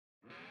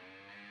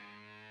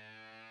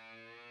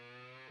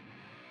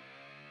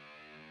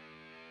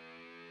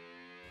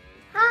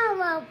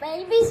on,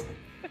 babies.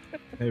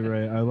 Hey,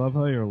 Ray, I love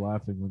how you're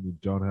laughing when you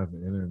don't have the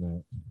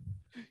internet.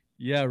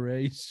 Yeah,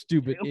 Ray,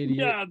 stupid idiot.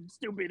 Yeah,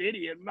 stupid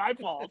idiot. My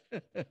fault.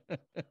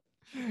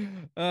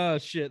 Oh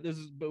shit!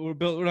 We're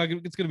built. We're not.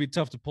 It's gonna be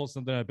tough to pull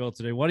something I built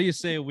today. Why do you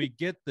say we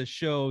get the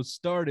show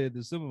started?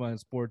 The Simple Mind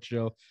Sports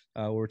Show.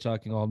 Where we're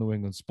talking all New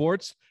England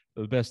sports.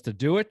 The best to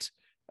do it.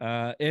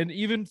 And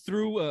even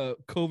through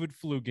COVID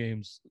flu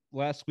games.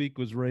 Last week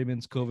was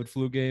Raymond's COVID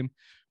flu game.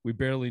 We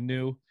barely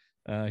knew.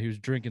 He was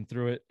drinking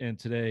through it, and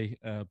today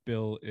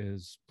Bill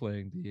is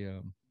playing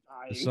the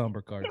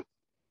somber card.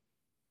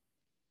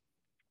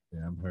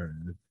 Yeah, I'm hurt.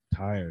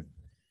 Tired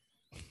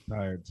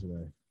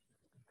today.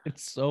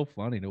 It's so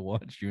funny to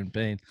watch you in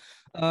pain.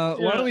 Why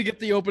don't we get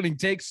the opening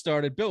take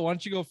started? Bill, why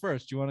don't you go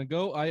first? You want to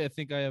go? I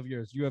think I have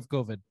yours. You have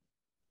COVID.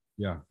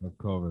 Yeah, I have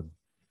COVID.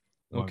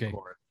 Okay.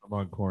 I'm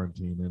on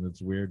quarantine, and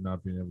it's weird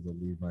not being able to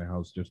leave my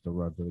house just to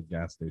run to the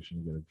gas station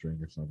and get a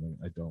drink or something.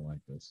 I don't like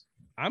this.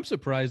 I'm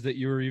surprised that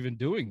you were even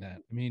doing that.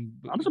 I mean,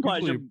 I'm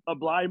surprised you're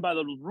abiding by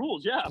the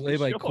rules. Yeah, play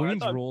by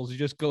Queen's rules. You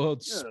just go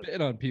out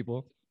spit on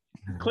people.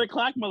 Click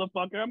clack,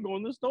 motherfucker! I'm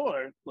going to the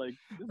store. Like,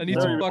 I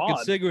need some fucking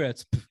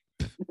cigarettes.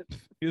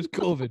 Here's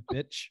COVID,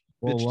 bitch.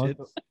 Well,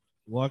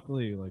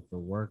 luckily, like the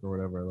work or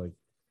whatever, like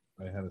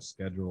I had a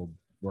scheduled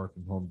work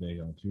from home day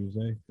on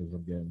Tuesday because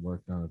I'm getting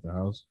work done at the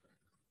house.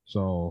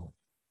 So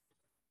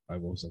I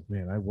was like,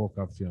 man, I woke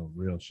up feeling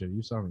real shit.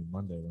 You saw me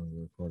Monday when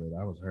we recorded.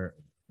 I was hurt.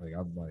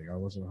 I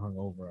wasn't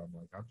hungover. I'm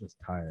like, I'm just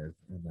tired.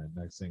 And then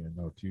next thing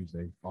I know,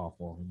 Tuesday,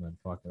 awful. And then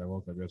fuck it. I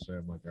woke up yesterday.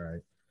 I'm like, all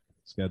right,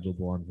 scheduled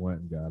one,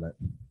 went and got it.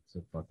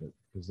 Said fuck it.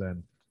 Because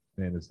then,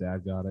 man, his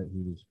dad got it.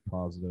 He was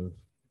positive.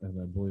 And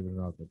then, believe it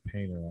or not, the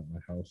painter at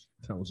my house,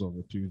 that was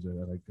over Tuesday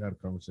that I had a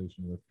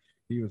conversation with.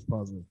 He was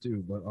positive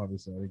too, but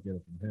obviously I didn't get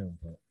it from him.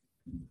 But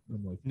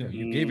I'm like, no,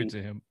 you gave it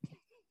to him.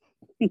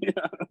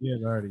 Yeah.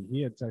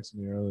 He had texted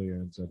me earlier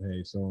and said,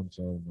 hey,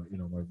 so-and-so,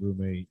 my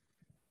roommate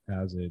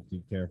has it. Do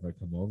you care if I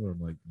come over?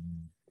 I'm like,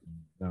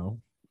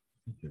 no.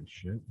 Okay,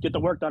 shit. Get the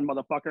work done,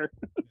 motherfucker.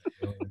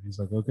 And he's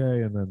like,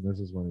 okay. And then this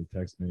is when he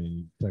texts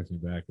me. He texts me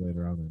back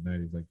later on that night.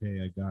 He's like,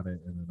 hey, I got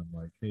it. And then I'm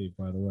like, hey,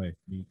 by the way,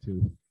 me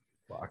too.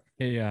 Fuck.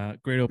 Hey,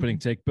 great opening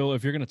take. Bill,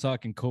 if you're going to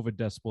talk in COVID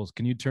decibels,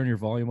 can you turn your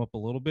volume up a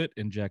little bit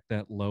and jack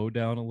that low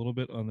down a little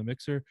bit on the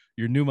mixer?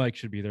 Your new mic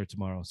should be there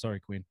tomorrow. Sorry,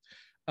 Queen.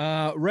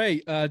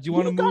 Ray, do you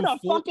want to move? You got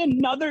fucking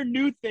another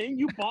new thing?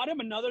 You bought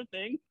him another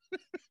thing?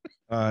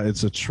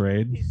 It's a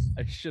trade.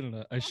 I shouldn't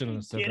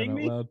have said that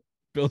out loud.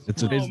 Bill,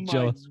 it's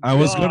jealous. I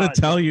was going to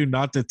tell you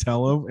not to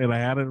tell him, and I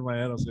had it in my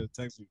head. I was going to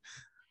text you,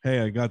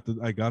 hey, I got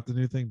the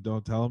new thing.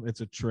 Don't tell him.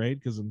 It's a trade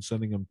because I'm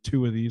sending him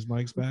 2 of these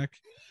mics back.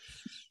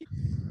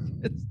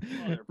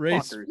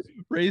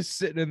 Ray's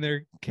sitting in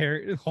there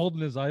holding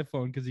his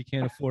iPhone because he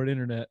can't afford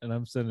internet, and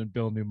I'm sending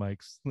Bill new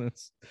mics.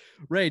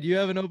 Ray, do you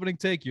have an opening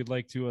take you'd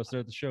like to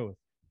start the show with?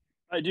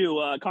 I do.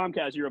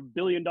 Comcast, you're $1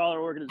 billion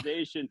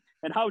organization,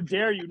 and how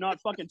dare you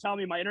not fucking tell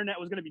me my internet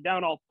was going to be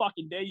down all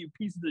fucking day, you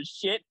pieces of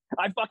shit.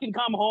 I fucking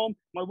come home,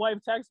 my wife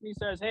texts me,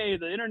 says, hey,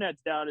 the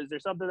internet's down. Is there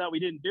something that we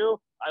didn't do?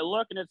 I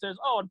look, and it says,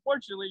 oh,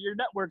 unfortunately, your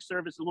network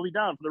services will be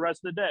down for the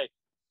rest of the day.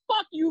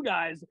 Fuck you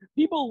guys.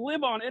 People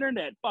live on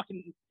internet.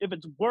 Fucking, if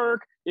it's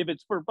work, if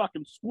it's for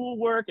fucking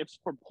schoolwork, if it's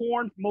for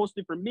porn,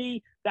 mostly for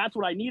me, that's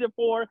what I need it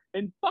for.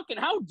 And fucking,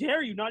 how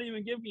dare you not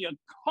even give me a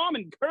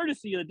common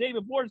courtesy the day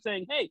before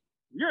saying, hey,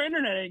 your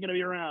internet ain't gonna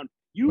be around.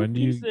 You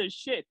piece of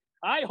shit.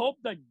 I hope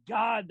to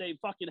God they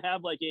fucking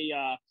have like a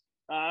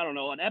I don't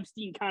know, an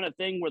Epstein kind of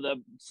thing where the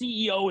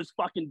CEO is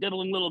fucking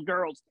diddling little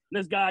girls and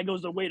this guy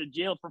goes away to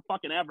jail for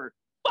fucking ever.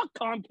 Fuck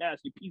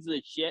Comcast, you piece of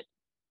shit.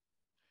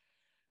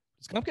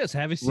 Does Comcast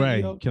have a CEO?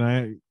 Right. Can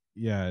I?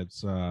 Yeah,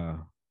 it's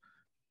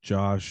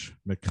Josh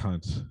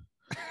McCunt.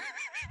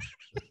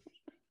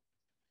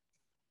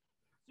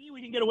 See,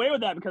 we can get away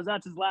with that because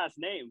that's his last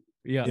name.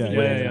 Yeah.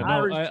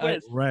 Irish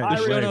twist. Right.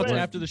 The show notes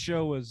after the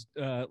show was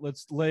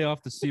let's lay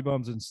off the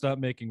C-bombs and stop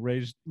making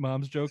Ray's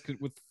mom's joke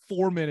with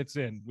 4 minutes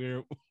in.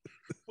 We're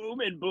boom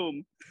and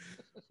boom.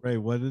 Ray,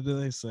 what did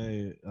they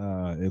say?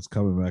 It's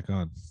coming back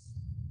on.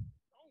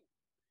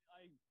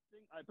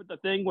 I put the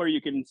thing where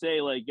you can say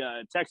like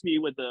text me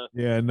with the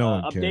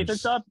updates and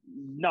stuff.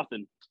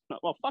 Nothing.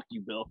 Well, fuck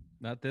you, Bill.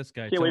 Not this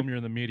guy. Tell him you're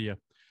in the media.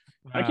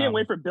 I can't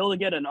wait for Bill to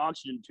get an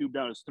oxygen tube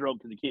down his throat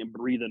because he can't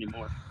breathe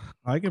anymore.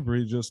 I can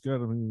breathe just good.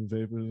 I mean,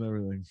 vapors and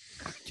everything.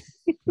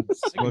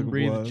 I can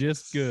breathe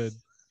just good.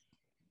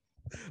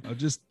 I'm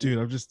just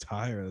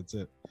tired. That's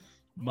it.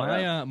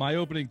 My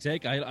opening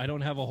take, I don't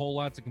have a whole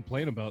lot to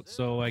complain about,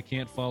 so I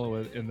can't follow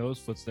it in those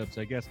footsteps,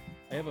 I guess.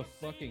 I have a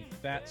fucking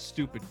fat,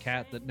 stupid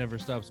cat that never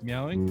stops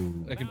meowing.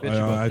 Ooh. I can bitch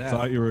about that. I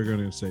thought you were going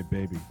to say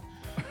baby.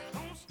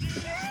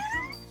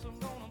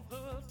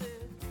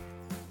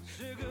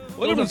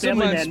 Welcome to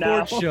Simple Mind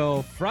Sports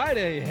Show,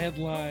 Friday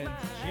headline,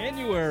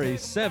 January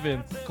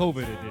 7th,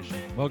 COVID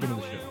edition. Welcome to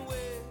the show.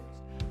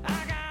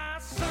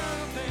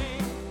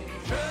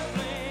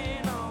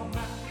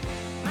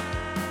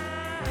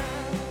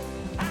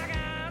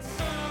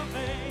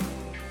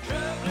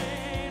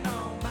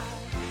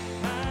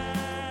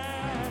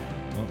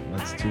 Well,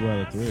 that's 2 out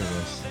of 3 of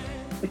us.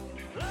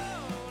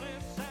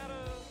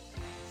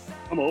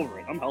 I'm over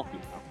it. I'm healthy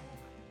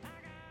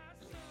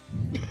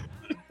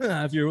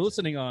now. If you're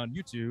listening on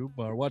YouTube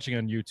or watching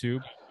on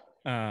YouTube,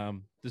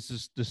 this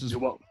is You're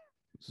welcome.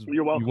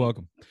 You're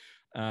welcome.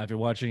 If you're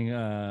watching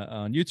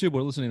on YouTube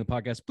or listening to the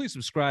podcast, please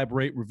subscribe,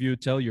 rate, review,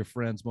 tell your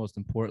friends. Most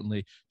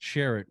importantly,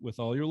 share it with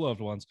all your loved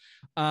ones.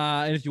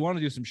 And if you want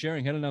to do some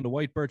sharing, head on down to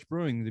White Birch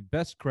Brewing, the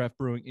best craft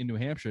brewing in New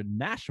Hampshire,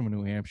 Nashua,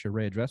 New Hampshire.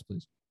 Ray, address,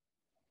 please.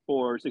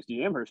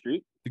 460 Amherst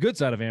Street. The good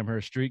side of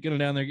Amherst Street. Get on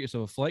down there, get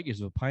yourself a flight, get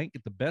yourself a pint,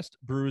 get the best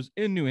brews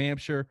in New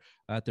Hampshire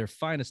at their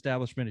fine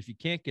establishment. If you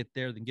can't get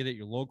there, then get it at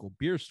your local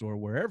beer store,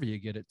 wherever you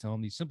get it. Tell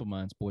them the Simple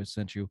Minds boys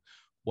sent you.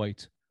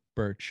 White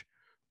Birch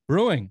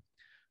Brewing.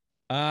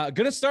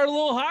 Gonna start a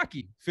little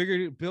hockey.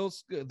 Figured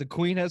Bill's the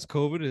Queen has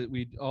COVID.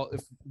 We all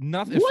if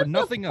nothing What for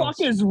nothing the else.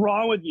 fuck is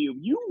wrong with you?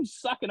 You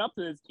sucking up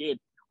to this kid.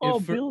 Oh,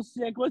 If for- Bill's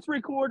sick. Let's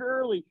record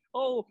early.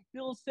 Oh,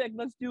 Bill's sick.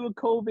 Let's do a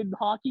COVID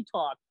hockey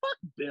talk.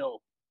 Fuck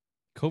Bill.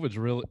 COVID's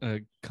really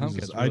Comcast.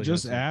 Jesus, Really I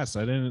just has asked.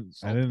 I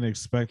didn't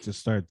expect to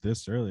start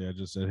this early. I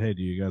just said, hey,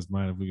 do you guys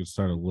mind if we could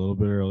start a little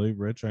bit early?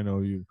 Rich, I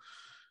know you,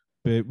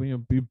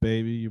 you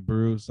baby, you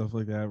brew, stuff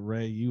like that.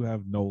 Ray, you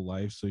have no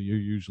life, so you're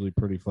usually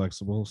pretty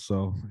flexible.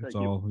 So it's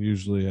all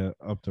usually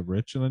up to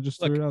Rich, and I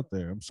just threw it out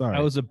there. I'm sorry.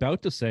 I was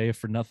about to say, if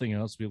for nothing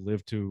else, we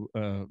live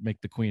to make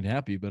the Queen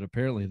happy, but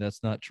apparently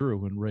that's not true.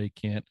 When Ray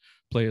can't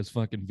play his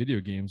fucking video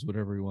games,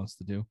 whatever he wants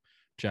to do,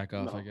 jack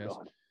off, I guess.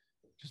 God.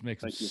 Just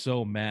makes him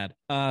so mad.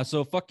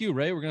 So fuck you,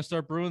 Ray. We're gonna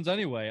start Bruins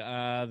anyway.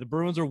 The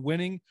Bruins are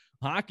winning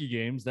hockey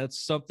games. That's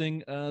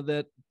something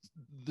that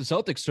the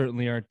Celtics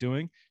certainly aren't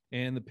doing,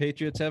 and the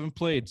Patriots haven't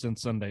played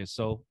since Sunday.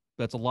 So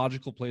that's a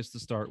logical place to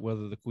start,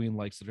 whether the Queen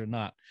likes it or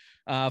not.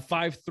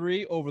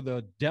 5-3 over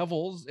the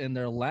Devils in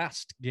their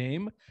last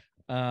game.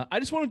 I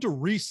just wanted to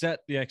reset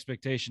the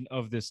expectation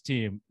of this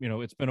team. You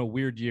know, it's been a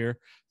weird year.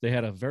 They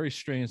had a very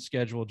strange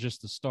schedule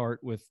just to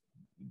start with,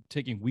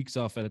 taking weeks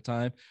off at a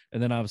time,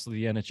 and then obviously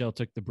the NHL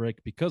took the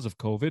break because of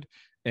COVID,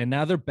 and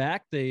now they're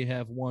back. They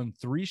have won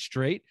 3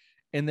 straight,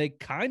 and they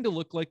kind of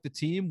look like the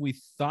team we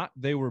thought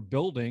they were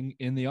building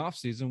in the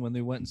offseason when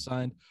they went and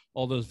signed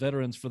all those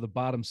veterans for the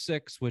bottom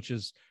 6, which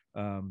is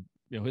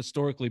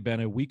historically been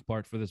a weak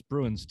part for this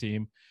Bruins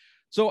team.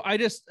 So I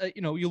just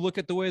you look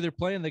at the way they're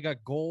playing. They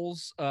got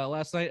goals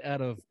last night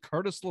out of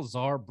Curtis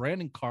Lazar,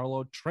 Brandon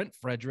Carlo, Trent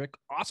Frederick,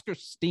 Oscar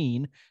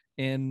Steen,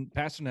 and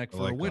Pasternak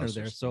for a winner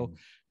there. So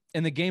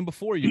in the game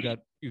before, you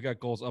got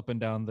goals up and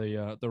down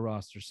the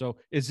roster. So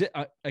is it?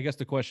 I guess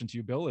the question to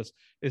you, Bill, is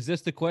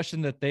this the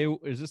question that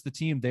is this the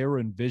team they were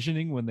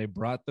envisioning when they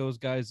brought those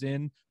guys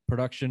in?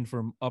 Production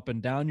from up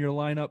and down your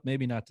lineup,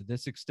 maybe not to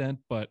this extent,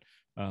 but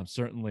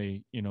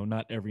certainly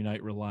not every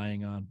night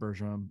relying on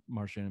Bergeron,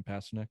 Marchand, and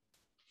Pasternak.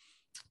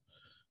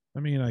 I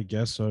mean, I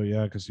guess so,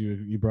 yeah, because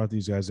you brought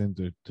these guys in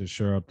to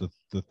shore up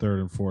the third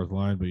and fourth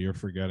line, but you're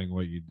forgetting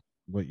what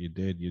you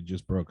did. You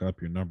just broke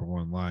up your number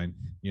one line.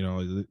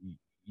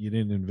 You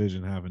didn't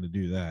envision having to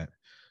do that.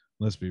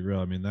 Let's be real.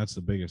 I mean, that's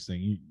the biggest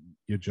thing.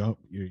 You're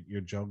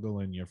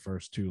juggling your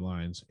first 2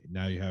 lines.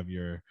 Now you have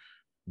your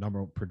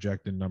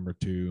projected number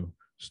 2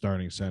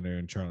 starting center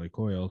and Charlie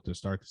Coyle to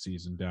start the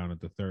season down at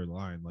the third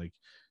line. Like,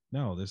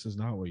 no, this is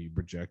not what you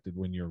projected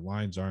when your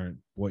lines aren't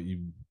what you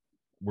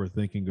were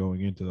thinking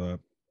going into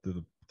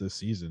the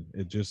season.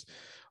 It just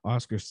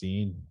Oscar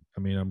Steen.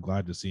 I mean, I'm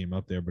glad to see him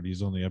up there, but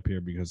he's only up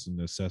here because of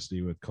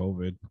necessity with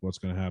COVID. What's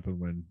going to happen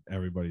when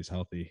everybody's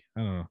healthy? I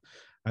don't know.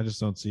 I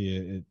just don't see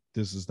it.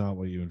 This is not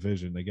what you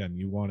envisioned. Again,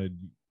 you wanted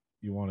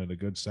a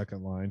good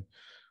second line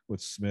with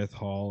Smith,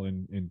 Hall,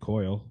 and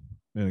Coyle,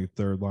 and a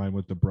third line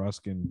with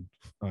DeBrusk and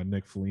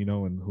Nick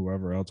Foligno and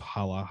whoever else,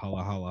 holla,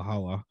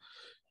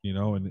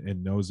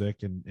 and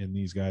Nozick and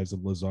these guys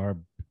of Lazar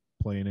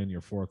playing in your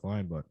fourth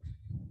line. But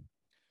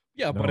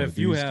yeah, but if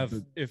you have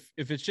if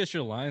it's just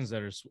your lines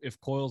that are, if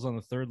Coyle's on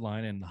the third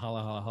line and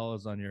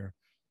holla's on your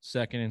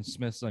second and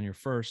Smith's on your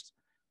first,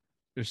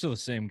 they're still the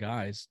same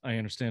guys. I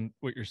understand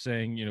what you're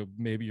saying.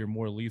 Maybe you're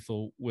more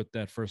lethal with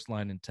that first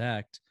line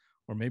intact,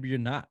 or maybe you're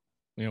not.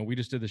 We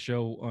just did the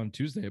show on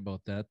Tuesday about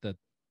that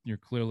you're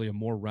clearly a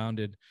more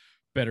rounded,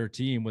 better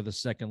team with a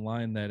second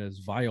line that is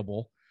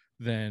viable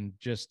than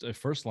just a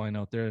first line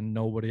out there and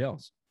nobody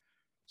else.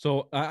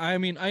 So, I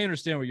mean, I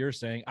understand what you're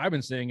saying. I've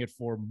been saying it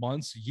for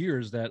months,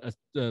 years, that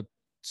a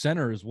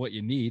center is what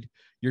you need.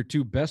 Your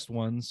 2 best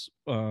ones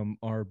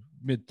are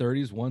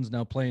mid-30s. One's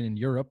now playing in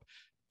Europe,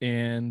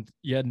 and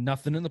you had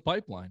nothing in the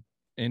pipeline,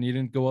 and you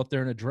didn't go out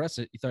there and address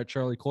it. You thought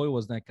Charlie Coyle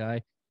was that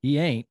guy. He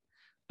ain't.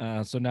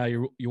 So now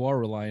you are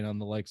relying on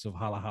the likes of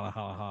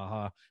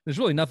holla. There's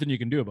really nothing you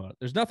can do about it.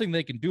 There's nothing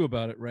they can do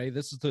about it, Ray.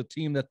 This is the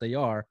team that they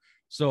are.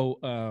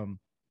 So,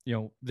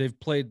 they've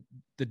played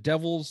the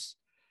Devils,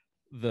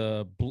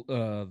 the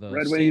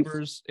Red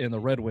Sabres, and the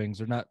Red Wings.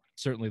 Are not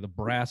certainly the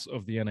brass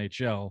of the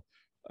NHL.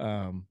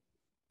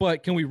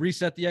 But can we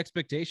reset the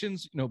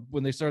expectations?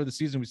 When they started the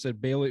season, we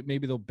said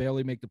maybe they'll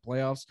barely make the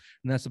playoffs,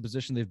 and that's the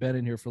position they've been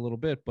in here for a little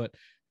bit. But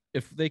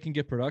if they can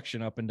get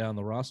production up and down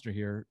the roster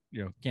here,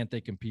 can't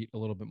they compete a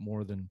little bit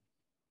more than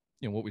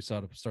what we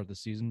saw to start the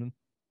season?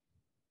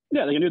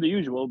 Yeah, they can do the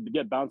usual,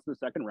 get bounced in the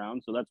second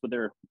round. So that's what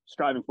they're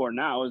striving for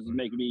now, is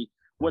making me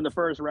win the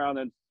first round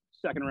and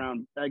second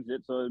round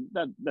exit. So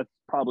that's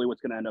probably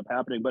what's going to end up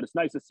happening. But it's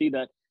nice to see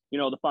that,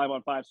 the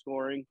 5-on-5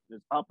 scoring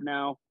is up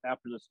now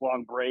after this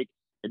long break.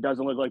 It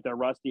doesn't look like they're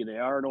rusty. They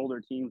are an older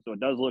team, so it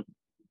does look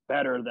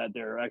better that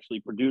they're actually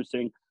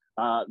producing.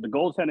 The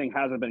goaltending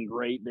hasn't been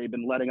great. They've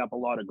been letting up a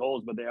lot of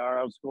goals, but they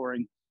are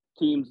outscoring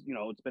teams.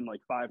 It's been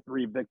like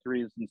 5-3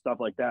 victories and stuff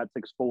like that,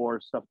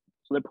 6-4 stuff.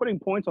 So they're putting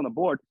points on the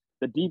board.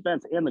 The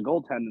defense and the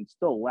goaltending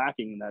still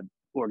lacking in that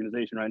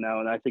organization right now,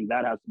 and I think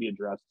that has to be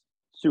addressed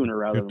sooner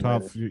rather than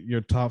later.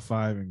 Your top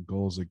 5 in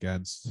goals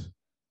against,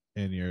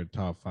 and your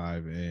top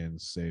 5 in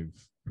save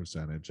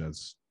percentage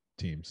as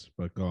teams.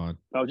 But go on.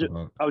 I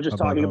was just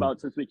talking about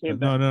since we came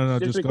back. No.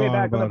 Since Just we go came on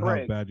back from the about how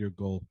break. bad your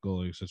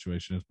goalie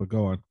situation is. But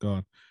go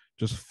on.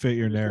 Just fit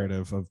your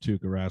narrative of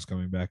Tuukka Rask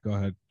coming back. Go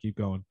ahead. Keep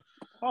going.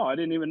 Oh, I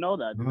didn't even know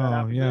that. Did that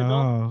happen today,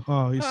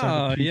 Bill? He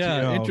signed a PTO.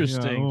 Yeah,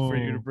 interesting for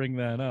you to Oh. bring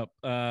that up.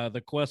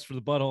 The quest for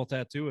the butthole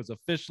tattoo is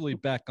officially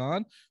back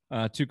on.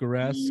 Tuukka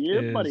Rask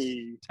is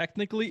buddy.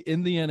 technically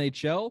in the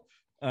NHL.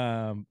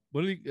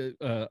 What do we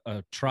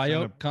a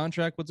tryout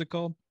contract? What's it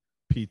called?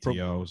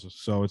 PTOs.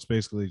 So it's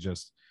basically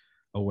just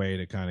a way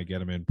to kind of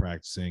get him in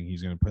practicing.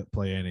 He's going to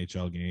play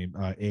AHL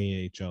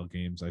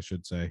games, I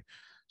should say.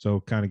 So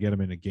kind of get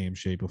him in a game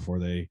shape before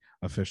they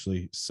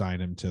officially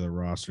sign him to the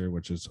roster,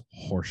 which is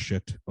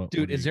horseshit.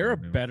 Dude, is there a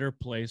better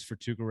place for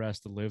Tuukka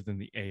Rask to live than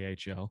the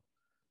AHL?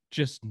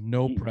 Just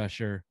no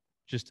pressure,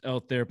 just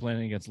out there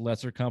playing against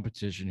lesser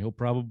competition. He'll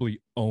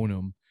probably own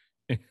them.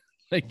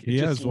 He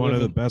has one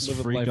of the best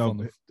freak out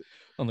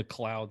on the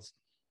clouds.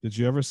 Did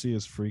you ever see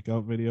his freak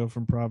out video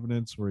from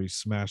Providence where he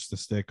smashed the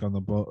stick on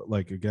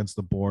the against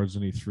the boards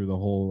and he threw the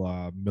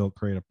whole milk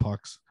crate of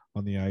pucks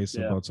on the ice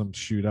about some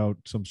shootout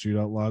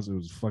laws? It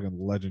was fucking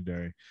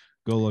legendary.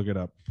 Go look it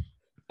up.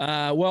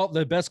 Well,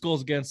 the best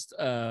goals against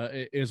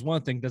is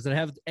one thing. Does it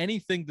have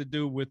anything to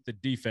do with the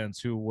defense,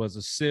 who was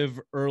a sieve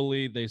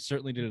early? They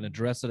certainly didn't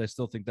address it. I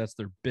still think that's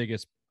their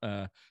biggest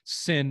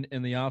sin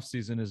in the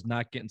offseason, is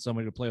not getting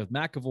somebody to play with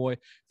McAvoy.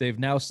 They've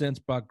now since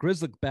brought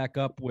Grzelcyk back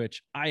up,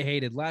 which I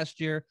hated last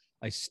year.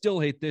 I still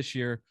hate this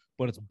year,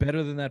 but it's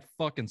better than that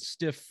fucking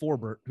stiff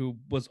Forbert, who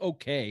was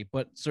okay,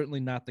 but certainly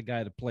not the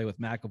guy to play with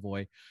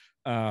McAvoy.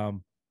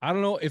 I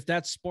don't know if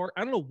that sparked.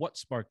 I don't know what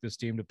sparked this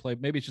team to play.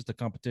 Maybe it's just a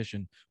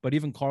competition, but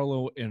even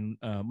Carlo and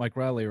Mike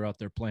Riley are out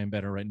there playing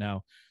better right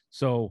now.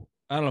 So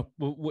I don't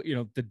know what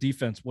the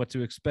defense, what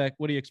to expect.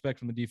 What do you expect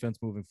from the defense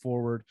moving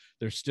forward?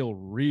 They're still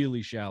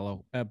really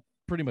shallow,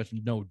 pretty much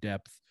no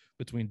depth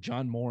between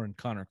John Moore and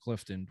Connor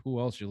Clifton. Who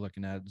else you're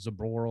looking at?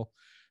 Zaboral.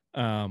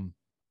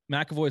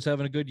 McAvoy's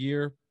having a good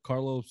year.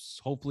 Carlos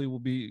hopefully will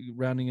be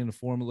rounding into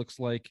form, it looks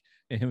like.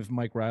 And if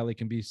Mike Riley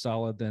can be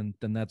solid, then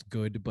that's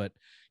good. But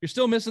you're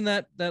still missing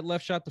that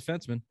left shot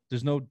defenseman.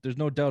 There's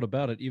no doubt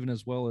about it, even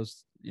as well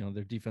as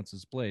their defense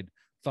is played.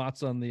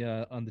 Thoughts on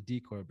the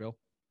decor, Bill?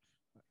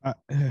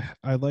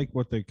 I like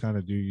what they kind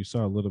of do. You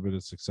saw a little bit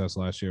of success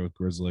last year with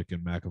Grzelcyk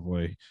and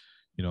McAvoy,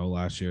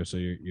 last year. So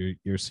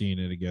you're seeing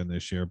it again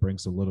this year. It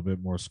brings a little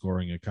bit more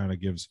scoring. It kind of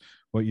gives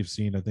what you've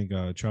seen. I think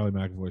Charlie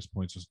McAvoy's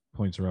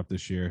points are up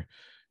this year.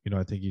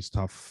 I think he's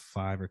top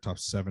 5 or top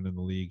 7 in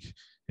the league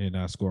in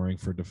scoring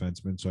for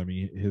defensemen. So I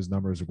mean, his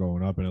numbers are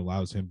going up, and it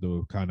allows him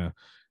to kind of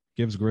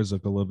gives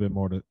Grzelcyk a little bit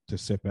more to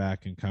sit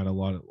back and kind of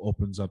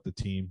opens up the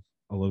team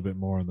a little bit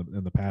more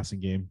in the passing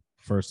game.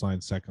 First line,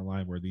 second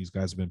line, where these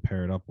guys have been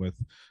paired up with,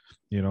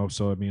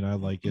 so I mean, I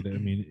like it. I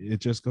mean, it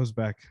just goes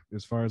back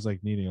as far as like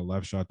needing a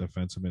left shot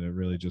defenseman. It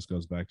really just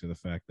goes back to the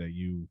fact that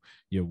you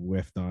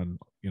whiffed on,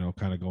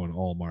 kind of going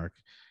all mark,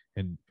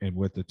 and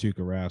with the Tuukka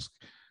Rask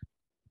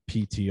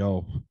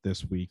PTO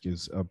this week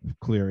is a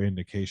clear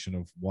indication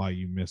of why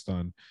you missed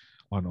on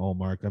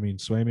Allmark. I mean,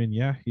 Swayman,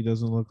 yeah, he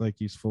doesn't look like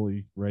he's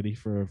fully ready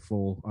for a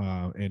full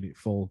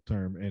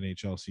term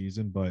NHL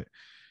season, but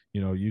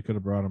you could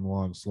have brought him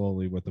along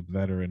slowly with a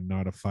veteran,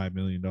 not a $5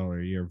 million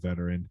a year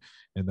veteran,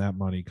 and that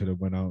money could have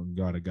went out and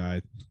got a guy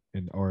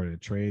or a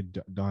trade,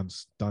 done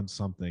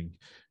something,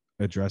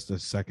 addressed a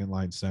second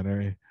line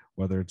center,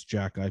 whether it's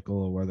Jack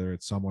Eichel or whether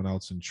it's someone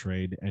else in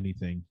trade,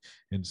 anything.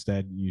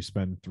 Instead, you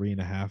spend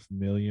 $3.5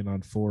 million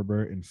on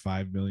Forbert and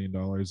 $5 million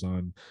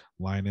on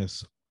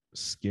Linus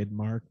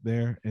Skidmark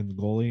there in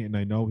goalie. And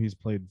I know he's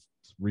played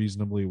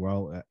reasonably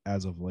well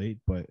as of late,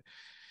 but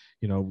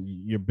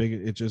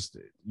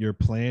your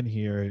plan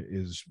here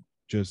is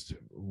just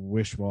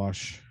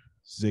wish-wash,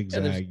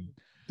 zigzag. Yeah,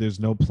 there's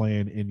no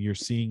plan, and you're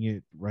seeing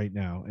it right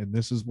now. And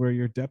this is where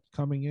your depth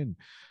coming in.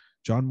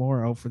 John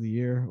Moore out for the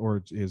year,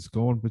 or is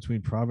going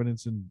between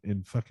Providence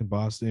and fucking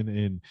Boston,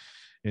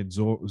 and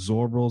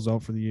Zorbal's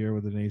out for the year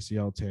with an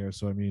ACL tear.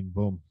 So I mean,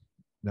 boom,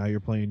 now you're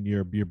playing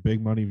your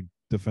big money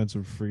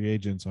defensive free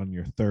agents on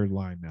your third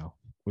line now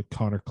with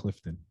Connor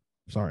Clifton.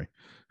 Sorry,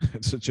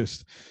 it's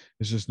just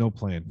no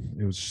plan.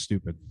 It was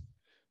stupid.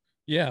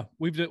 Yeah,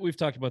 we've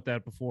talked about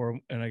that before,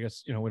 and I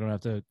guess we don't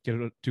have to get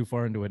too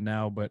far into it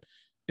now. But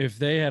if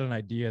they had an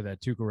idea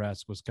that Tuukka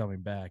Rask was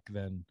coming back,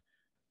 then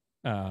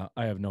I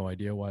have no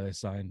idea why they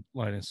signed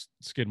Linus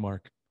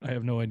Skidmark. I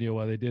have no idea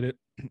why they did it.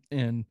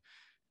 And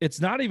it's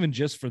not even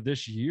just for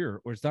this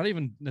year, or it's not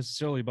even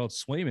necessarily about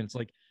Swayman. It's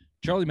like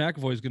Charlie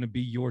McAvoy is going to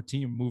be your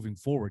team moving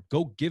forward.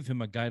 Go give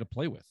him a guy to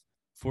play with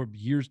for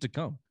years to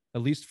come.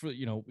 At least for,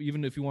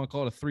 even if you want to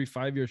call it a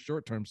 3-5 year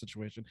short-term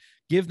situation,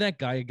 give that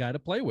guy a guy to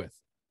play with.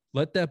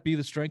 Let that be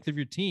the strength of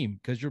your team,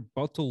 because you're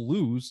about to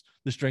lose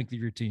the strength of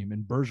your team.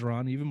 And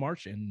Bergeron, even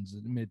Marchand's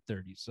in the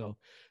mid-30s. So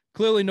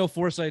clearly no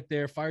foresight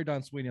there. Fire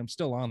Don Sweeney. I'm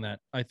still on that.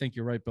 I think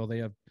you're right, Bill. They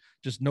have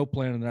just no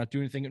plan and they're not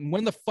doing anything. And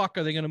when the fuck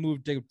are they going to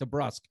move to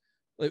Brusque?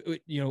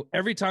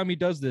 Every time he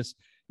does this,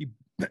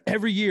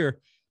 every year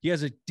he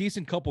has a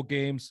decent couple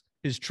games.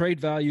 His trade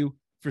value,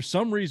 for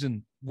some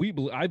reason,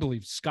 I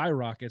believe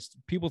skyrockets.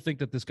 People think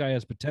that this guy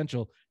has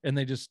potential, and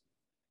they just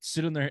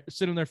sit in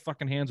their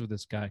fucking hands with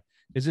this guy.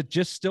 Is it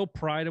just still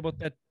pride about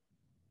that?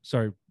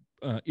 Sorry,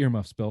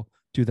 earmuffs, Bill.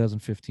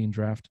 2015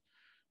 draft.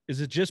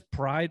 Is it just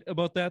pride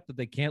about that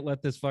they can't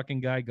let this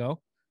fucking guy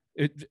go?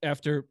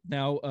 After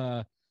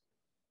now,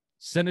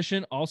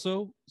 Seneshin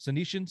also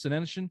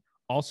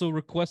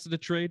requested a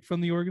trade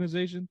from the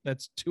organization.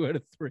 That's 2 out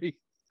of 3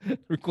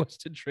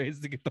 requested trades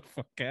to get the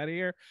fuck out of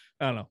here.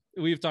 I don't know.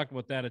 We've talked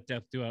about that at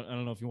depth too. I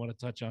don't know if you want to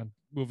touch on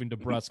moving to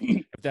Brusque,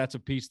 if that's a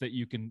piece that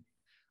you can.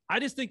 I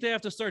just think they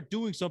have to start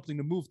doing something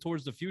to move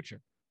towards the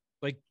future.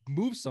 Like,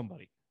 move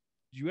somebody.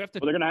 You have to.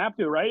 Well, they're going to have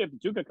to, right? If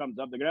Tuukka comes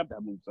up, they're going to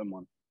have move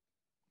someone.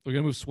 They're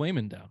going to move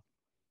Swayman down.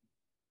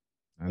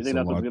 You think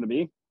that's what it's going to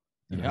be?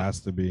 It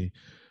has to be.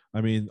 I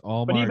mean,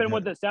 but even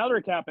with the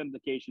salary cap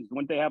implications,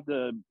 wouldn't they have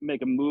to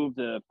make a move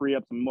to free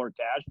up some more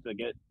cash to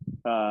get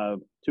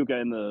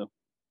Tuukka in the?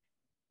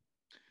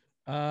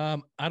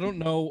 I don't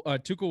know.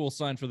 Tuukka will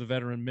sign for the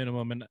veteran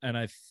minimum, and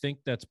I think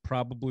that's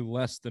probably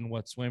less than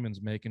what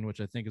Swayman's making,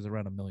 which I think is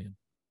around $1 million.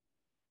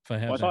 If I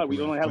have, I thought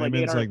we only had like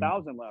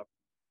 800,000 left.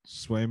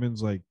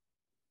 Swayman's like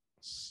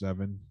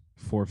 $450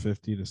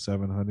 to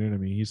 $700. I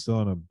mean, he's still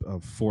on a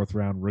 4th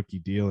round rookie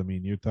deal. I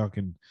mean, you're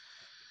talking,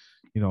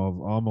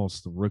 of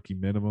almost the rookie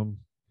minimum.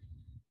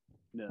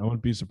 Yeah. I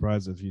wouldn't be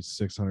surprised if he's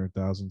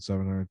 600,000,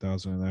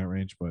 700,000 in that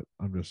range, but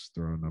I'm just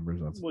throwing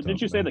numbers out. Well,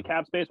 didn't you say the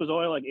cap space was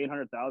only like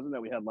 800,000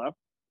 that we had left?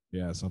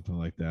 Yeah, something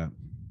like that.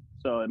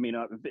 So I mean,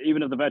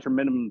 even if the veteran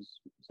minimum's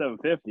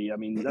 750, I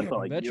mean that's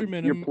like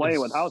you're playing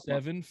with house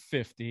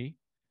 750.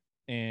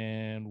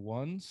 And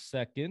 1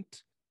 second,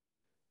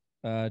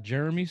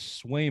 Jeremy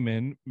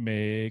Swayman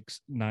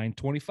makes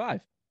 $925.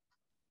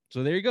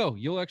 So there you go.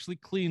 You'll actually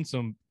clean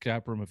some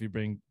cap room if you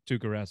bring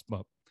Tuukka Rask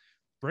up.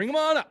 Bring him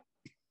on up.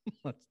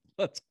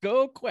 Let's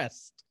go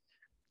quest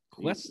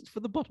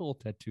for the butthole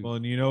tattoo. Well,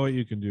 and you know what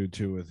you can do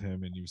too with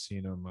him, and you've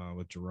seen him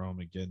with Jerome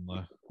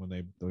Iginla when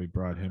they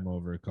brought him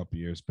over a couple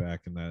years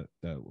back in that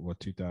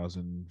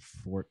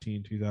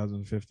 2014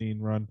 2015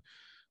 run.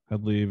 I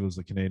believe it was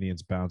the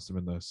Canadians bounced him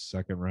in the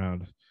 2nd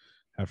round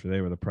after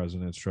they were the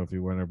President's Trophy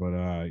winner.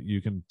 But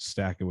you can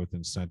stack it with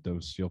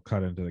incentives. You'll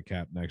cut into the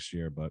cap next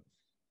year, but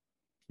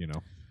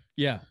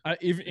yeah.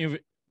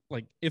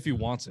 If he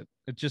wants it,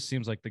 it just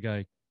seems like the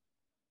guy,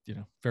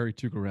 very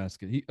Tuukka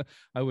Rask.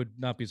 I would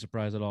not be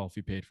surprised at all if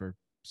he paid for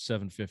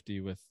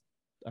 750 with,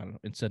 I don't know,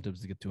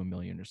 incentives to get to $1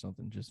 million or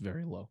something, just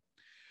very low.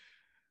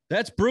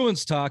 That's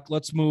Bruins talk.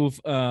 Let's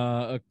move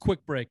a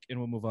quick break and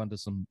we'll move on to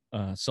some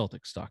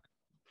Celtics talk.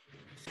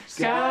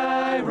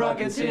 Sky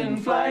rockets in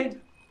flight.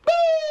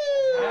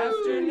 Woo!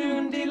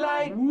 Afternoon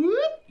delight.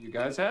 Whoop. You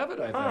guys have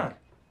it, I think.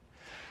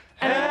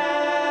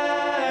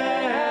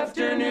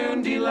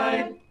 Afternoon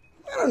delight.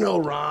 I don't know,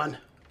 Ron.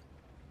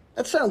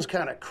 That sounds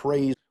kind of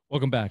crazy.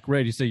 Welcome back. Ray,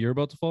 did you say you're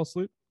about to fall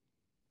asleep?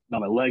 No,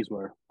 my legs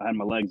were. I had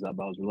my legs up.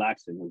 I was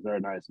relaxing. It was very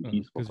nice and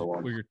peaceful for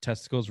once. Were your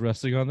testicles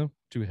resting on them?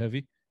 Too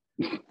heavy?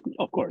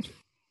 Of course.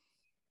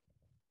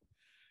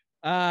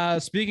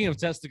 Speaking of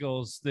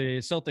testicles, the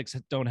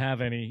Celtics don't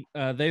have any.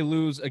 They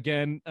lose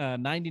again,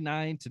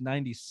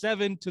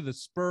 99-97 to the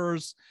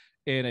Spurs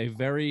in a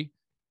very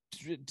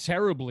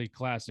terribly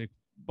classic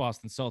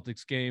Boston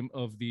Celtics game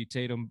of the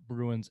Tatum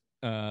Bruins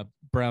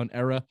Brown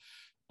era.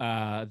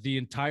 The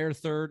entire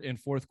 3rd and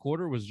 4th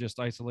quarter was just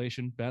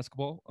isolation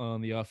basketball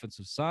on the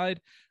offensive side.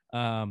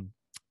 And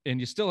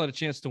you still had a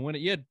chance to win it.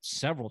 You had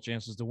several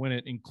chances to win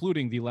it,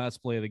 including the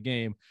last play of the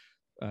game.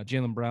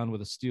 Jaylen Brown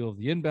with a steal of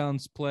the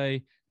inbounds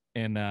play.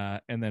 And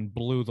then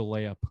blew the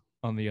layup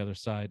on the other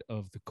side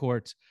of the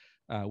court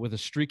with a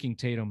streaking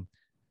Tatum.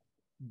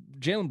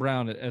 Jaylen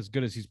Brown, as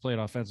good as he's played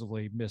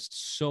offensively,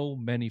 missed so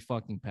many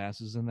fucking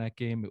passes in that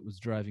game. It was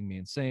driving me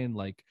insane.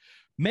 Like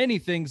many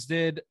things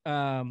did,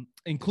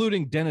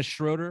 including Dennis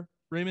Schroeder,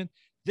 Raymond.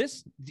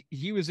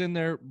 He was in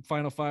their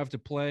final 5 to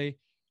play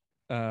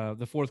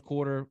the 4th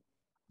quarter.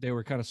 They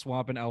were kind of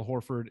swapping Al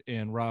Horford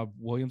and Rob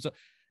Williams.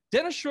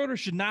 Dennis Schroeder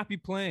should not be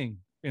playing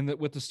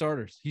with the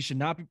starters. He should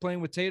not be playing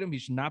with Tatum. He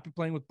should not be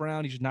playing with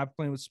Brown. He should not be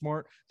playing with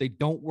Smart. They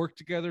don't work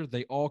together.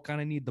 They all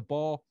kind of need the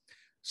ball.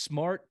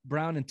 Smart,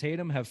 Brown, and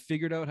Tatum have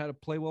figured out how to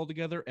play well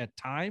together at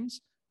times.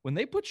 When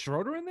they put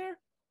Schroeder in there,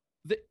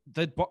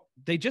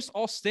 they just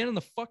all stand on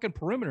the fucking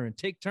perimeter and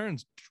take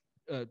turns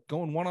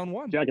going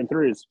one-on-one. Jacking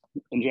threes.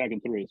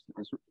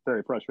 It's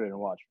very frustrating to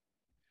watch.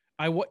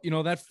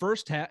 That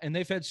first half, and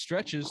they've had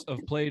stretches of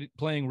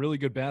playing really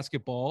good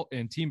basketball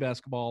and team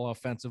basketball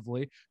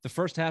offensively. The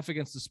first half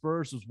against the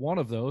Spurs was one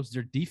of those.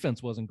 Their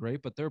defense wasn't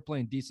great, but they were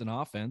playing decent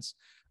offense.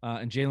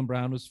 And Jaylen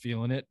Brown was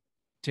feeling it.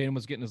 Tatum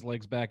was getting his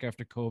legs back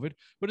after COVID.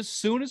 But as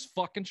soon as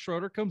fucking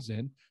Schroeder comes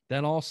in,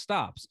 then all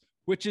stops,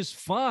 which is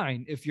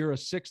fine if you're a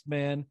sixth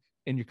man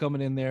and you're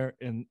coming in there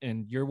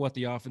and you're what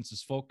the offense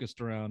is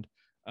focused around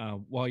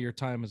while your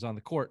time is on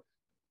the court.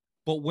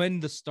 But when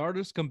the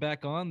starters come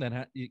back on,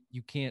 then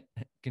you can't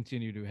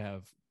continue to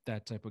have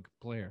that type of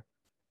player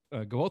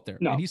go out there.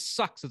 No. And he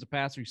sucks as a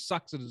passer. He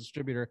sucks as a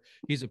distributor.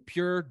 He's a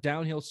pure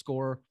downhill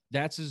scorer.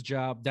 That's his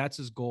job. That's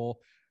his goal.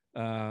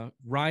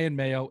 Ryan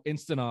Mayo,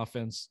 instant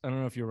offense. I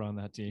don't know if you were on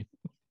that team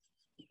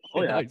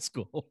in high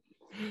school.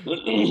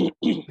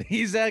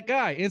 He's that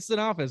guy. Instant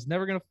offense.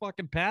 Never going to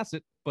fucking pass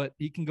it, but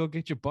he can go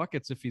get you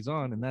buckets if he's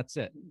on, and that's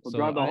it. He'll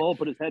drive the hole,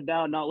 put his head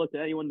down, not look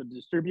at anyone to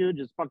distribute,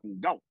 just fucking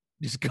go.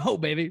 Just go,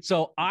 baby.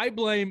 So I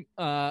blame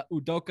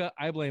Udoka.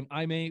 I blame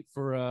Ime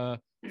for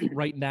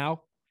right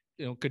now.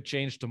 Could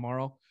change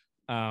tomorrow.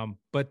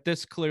 But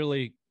this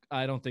clearly,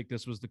 I don't think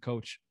this was the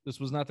coach. This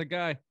was not the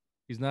guy.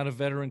 He's not a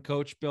veteran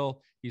coach,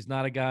 Bill. He's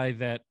not a guy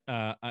that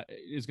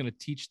is going to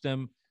teach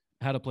them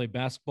how to play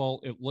basketball,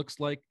 it looks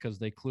like, because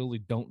they clearly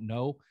don't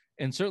know.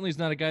 And certainly he's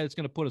not a guy that's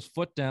going to put his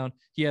foot down.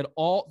 He had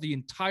the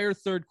entire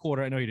third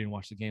quarter. I know you didn't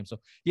watch the game. So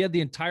he had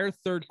the entire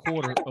third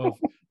quarter of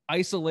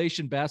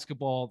isolation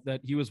basketball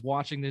that he was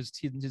watching his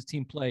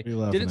team play.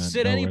 Didn't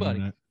sit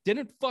anybody.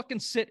 Didn't fucking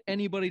sit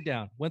anybody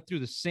down. Went through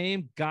the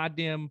same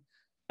goddamn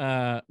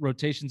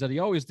rotations that he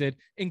always did,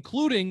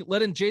 including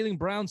letting Jaylen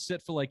Brown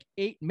sit for like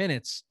 8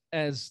 minutes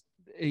as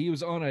he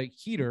was on a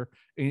heater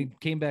and he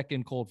came back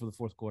in cold for the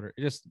fourth quarter.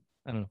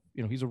 I don't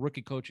know. He's a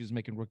rookie coach. He's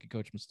making rookie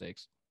coach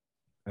mistakes.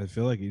 I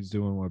feel like he's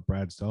doing what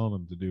Brad's telling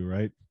him to do,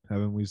 right?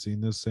 Haven't we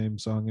seen this same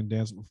song and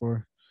dance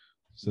before?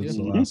 Since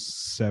the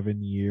last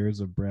 7 years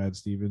of Brad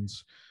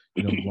Stevens,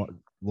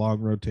 long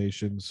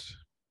rotations,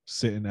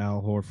 sitting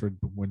Al Horford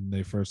when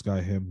they first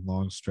got him,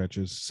 long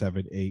stretches,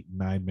 7, 8,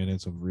 9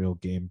 minutes of real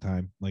game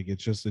time. Like,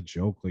 it's just a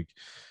joke. Like,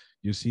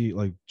 you see,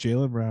 like,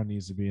 Jaylen Brown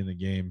needs to be in the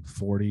game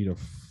 40 to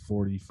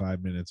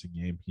 45 minutes a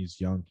game.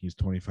 He's young. He's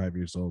 25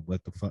 years old.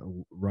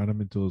 Run him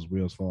until his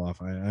wheels fall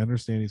off. I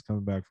understand he's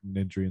coming back from an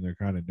injury and they're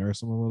trying to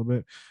nurse him a little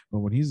bit, but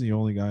when he's the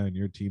only guy on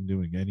your team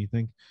doing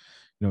anything,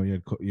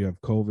 you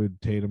have COVID,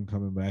 Tatum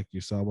coming back.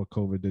 You saw what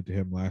COVID did to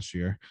him last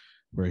year,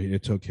 where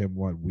it took him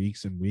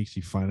weeks and weeks.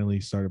 He finally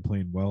started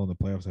playing well in the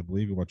playoffs. I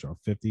believe he watched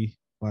 50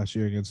 last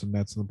year against the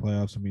Nets in the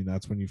playoffs. I mean,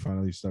 that's when you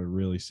finally started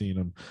really seeing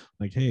him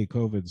like, hey,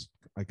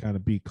 I kind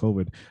of beat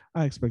COVID.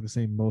 I expect the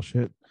same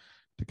bullshit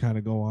to kind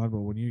of go on,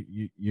 but when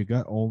you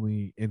got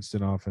only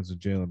instant offense with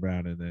Jaylen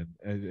Brown, and then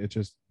it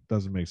just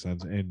doesn't make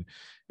sense. And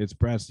it's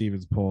Brad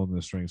Stevens pulling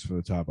the strings for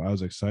the top. I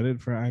was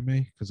excited for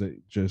Ime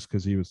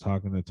because he was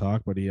talking the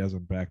talk, but he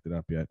hasn't backed it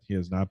up yet. He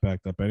has not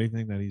backed up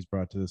anything that he's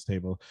brought to this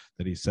table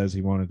that he says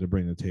he wanted to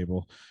bring to the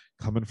table.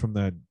 Coming from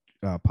that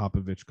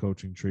Popovich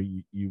coaching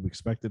tree, you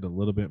expected a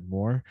little bit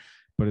more,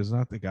 but it's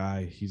not the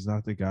guy. He's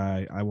not the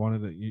guy.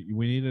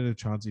 We needed a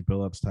Chauncey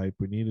Billups type.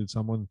 We needed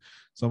someone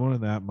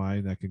in that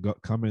mind that could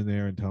come in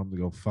there and tell him to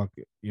go fuck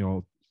it,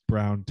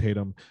 Brown,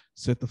 Tatum,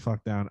 sit the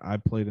fuck down. I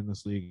played in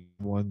this league.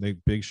 The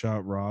Big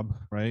Shot Rob,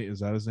 right?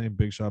 Is that his name?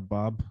 Big Shot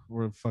Bob?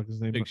 Where the fuck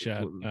his name? Big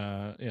Shot.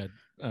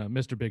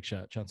 Mr. Big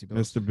Shot, Chauncey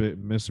Billups.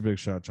 Mr. Big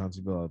Shot,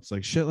 Chauncey Billups.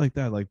 Like, shit like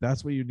that. Like,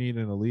 that's what you need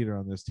in a leader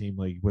on this team,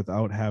 like,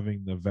 without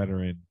having the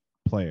veteran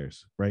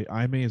players, right?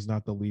 Ime is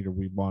not the leader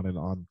we wanted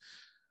on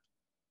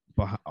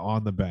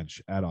the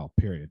bench at all,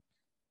 period.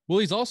 Well,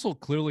 he's also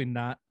clearly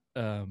not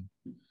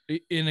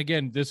and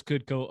again, this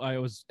could go. I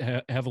was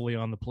heavily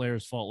on the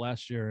players' fault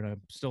last year, and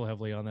I'm still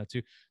heavily on that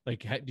too.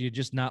 Like, do you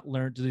just not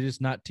learn? Do they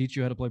just not teach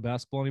you how to play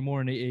basketball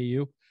anymore in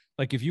AAU?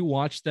 Like, if you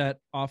watch that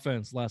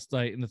offense last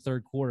night in the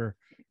third quarter,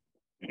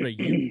 right,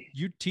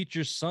 you teach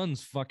your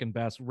son's fucking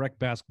rec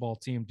basketball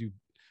team to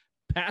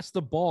pass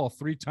the ball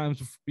 3 times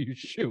before you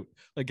shoot.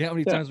 Like, how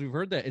many times we've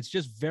heard that? It's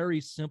just very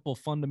simple,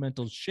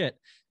 fundamental shit.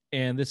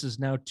 And this is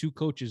now 2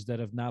 coaches that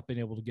have not been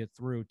able to get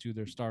through to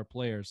their star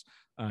players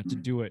to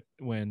do it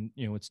when,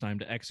 it's time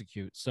to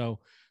execute. So,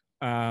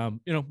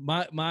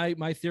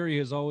 my theory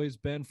has always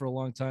been for a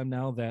long time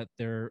now that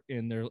they're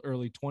in their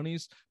early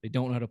 20s. They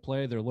don't know how to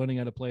play. They're learning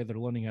how to play. They're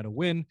learning how to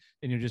win,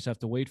 and you just have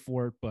to wait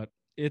for it. But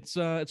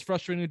it's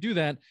frustrating to do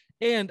that.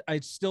 And I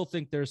still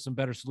think there's some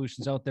better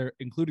solutions out there,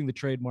 including the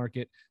trade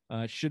market.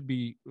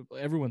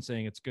 Everyone's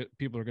saying it's good.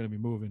 People are going to be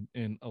moving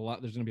in a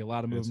lot. There's going to be a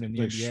lot of movement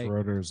in the NBA.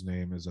 Schroeder's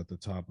name is at the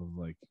top of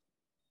like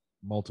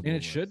multiple. And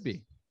it should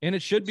be. And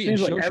it should be.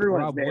 Seems like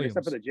everyone's name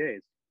except for the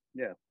Jays.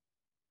 Yeah.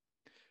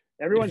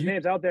 Everyone's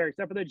name's out there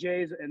except for the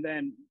Jays. And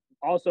then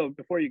also,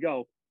 before you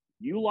go,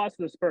 you lost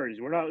to the Spurs.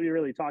 We're not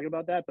really talking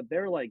about that, but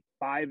they're like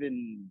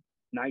 5-19.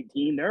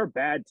 They're a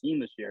bad team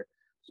this year.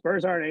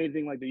 Spurs aren't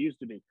anything like they used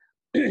to be.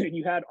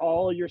 You had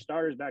all your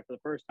starters back for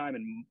the first time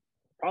in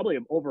probably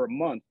over a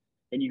month,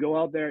 and you go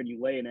out there and you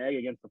lay an egg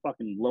against the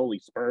fucking lowly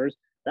Spurs.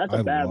 That's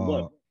a bad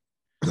look.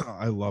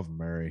 I love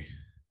Murray.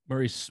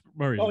 Murray's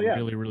Oh, yeah.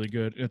 really, really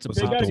good. It's a Was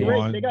They it got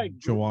Dewan- great.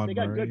 Jawan They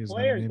got Murray? good Is that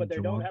players, name? but they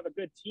don't Jawan? have a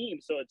good team.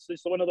 So it's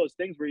just one of those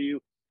things where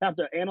you have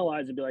to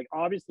analyze and be like,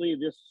 obviously,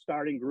 this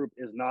starting group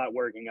is not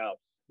working out.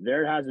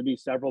 There has to be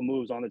several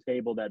moves on the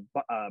table that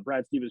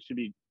Brad Stevens should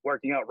be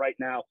working out right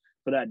now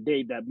for that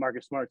date that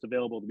Marcus Smart's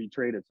available to be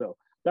traded. So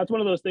that's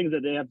one of those things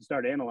that they have to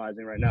start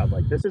analyzing right now.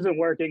 Like, this isn't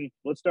working.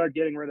 Let's start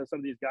getting rid of some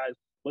of these guys.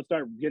 Let's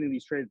start getting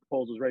these trade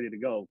proposals ready to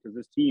go because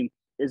this team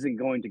isn't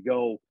going to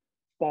go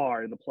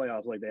far in the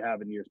playoffs like they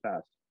have in years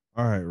past.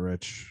 All right,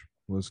 Rich.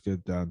 Let's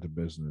get down to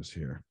business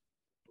here.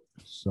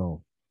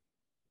 So,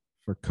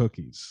 for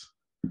cookies,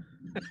 do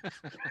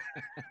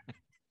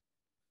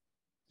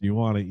you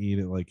want to eat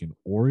it like an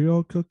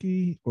Oreo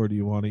cookie, or do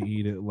you want to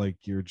eat it like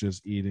you're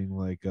just eating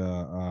like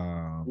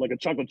a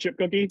chocolate chip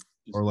cookie,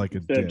 or like a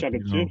instead of dip,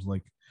 chocolate you know, chips?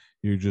 like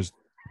you're just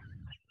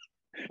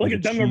Like a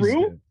cheese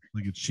Dungaroo? dip,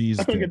 like a cheese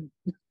Like dip,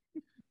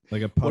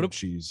 like a pub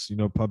cheese. You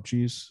know pub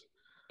cheese?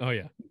 Oh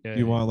yeah.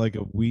 You want like a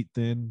wheat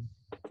thin,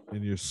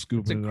 and you're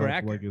scooping it up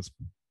cracker. like it's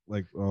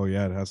like, oh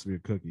yeah, it has to be a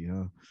cookie,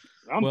 huh?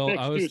 I'm Well,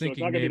 fixed I was too, so it's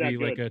thinking not gonna be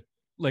maybe that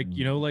like good.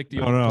 you know, like the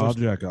No, old I'll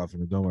toaster, jack off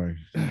in it. Don't worry.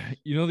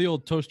 you know, the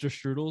old toaster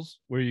strudels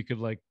where you could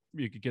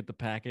get the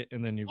packet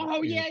and then you Oh,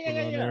 put yeah,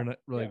 it on there and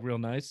like real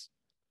nice.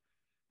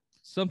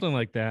 Something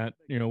like that,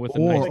 you know, with a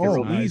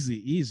nice size.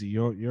 Easy.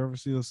 You ever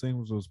see those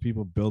things? Those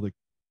people build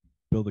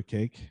a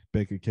cake,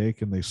 bake a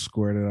cake, and they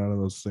squirt it out of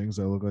those things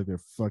that look like they're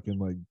fucking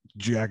like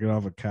jacking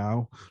off a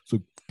cow. So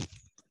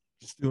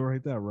just do it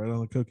right there, right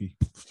on the cookie.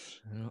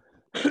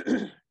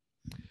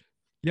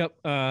 Yep.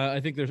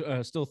 I think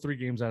there's still 3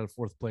 games out of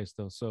 4th place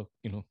though. So,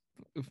 you know,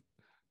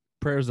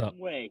 prayers up.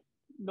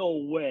 No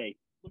way.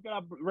 Look it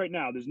up right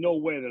now. There's no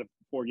way that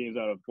 4 games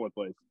out of 4th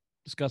place.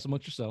 Discuss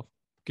amongst yourself.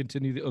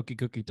 Continue the Ookie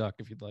Cookie talk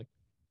if you'd like.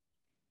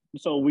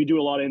 So we do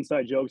a lot of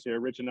inside jokes here.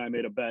 Rich and I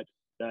made a bet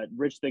that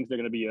Rich thinks they're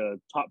going to be a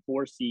top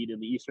 4 seed in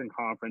the Eastern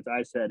Conference.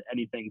 I said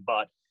anything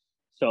but.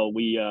 So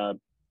we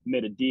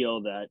made a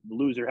deal that the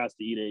loser has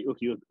to eat a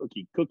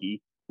Ookie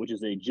cookie, which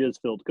is a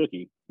jizz-filled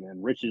cookie.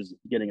 And Rich is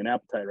getting an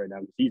appetite right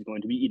now because he's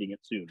going to be eating it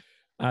soon.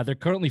 They're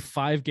currently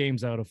 5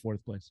 games out of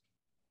 4th place.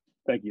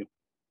 Thank you.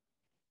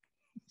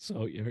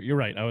 So you're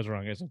right. I was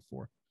wrong. I said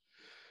 4.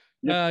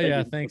 Yep, yeah,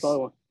 you. thanks. That's all I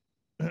want.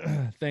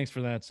 Thanks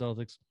for that,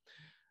 Celtics.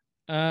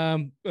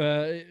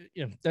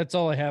 Yeah, that's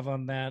all I have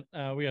on that.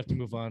 We have to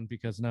move on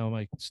because now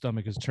my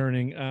stomach is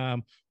turning.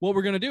 What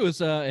we're gonna do is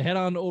head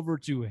on over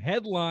to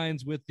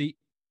headlines with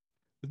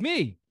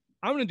me.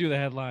 I'm gonna do the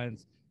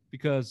headlines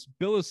because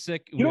Bill is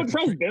sick. You don't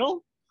trust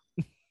Bill?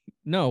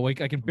 No,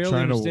 like I can barely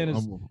understand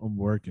his. I'm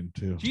working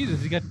too.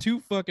 Jesus, he's got 2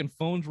 fucking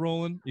phones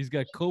rolling. He's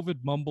got COVID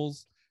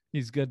mumbles.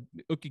 He's got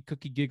Ookie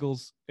Cookie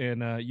giggles,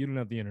 and you don't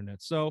have the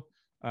internet. So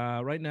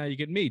right now you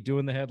get me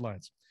doing the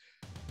headlines.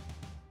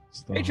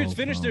 Patriots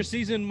finished their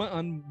season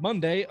on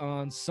Monday.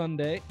 On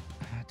Sunday,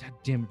 God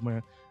damn it,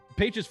 Mara.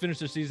 Patriots finished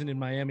their season in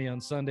Miami on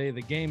Sunday.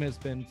 The game has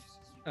been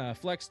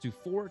flexed to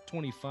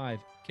 4:25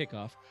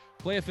 kickoff.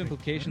 Playoff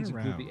implications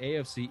include the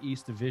AFC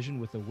East division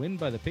with a win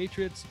by the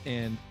Patriots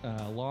and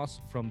loss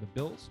from the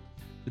Bills.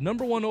 The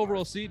number 1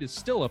 overall seed is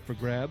still up for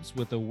grabs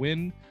with a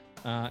win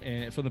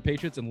from the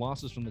Patriots and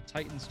losses from the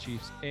Titans,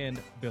 Chiefs,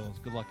 and Bills.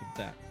 Good luck with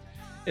that.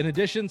 In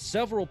addition,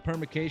 several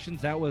permutations,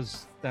 that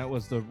was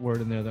the word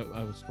in there that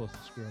I was supposed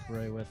to screw up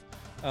right with,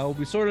 will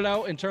be sorted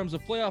out in terms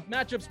of playoff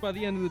matchups by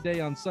the end of the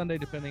day on Sunday,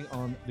 depending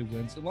on the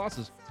wins and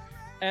losses.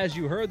 As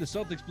you heard, the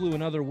Celtics blew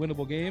another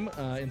winnable game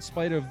in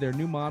spite of their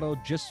new motto,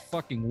 just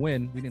fucking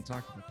win. We didn't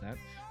talk about that.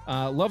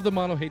 Love the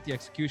motto, hate the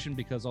execution,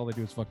 because all they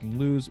do is fucking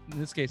lose. In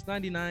this case,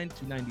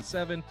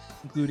 99-97,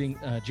 including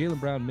Jaylen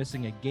Brown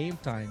missing a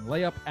game-tying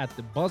layup at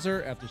the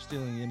buzzer after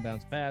stealing the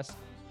inbounds pass.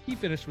 He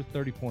finished with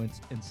 30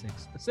 points and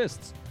 6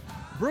 assists.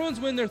 Bruins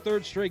win their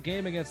 3rd straight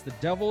game against the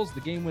Devils.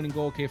 The game-winning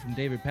goal came from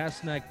David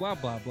Pastrnak, blah,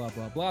 blah, blah,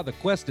 blah, blah. The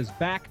quest is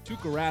back.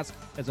 Tuukka Rask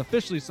has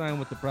officially signed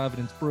with the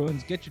Providence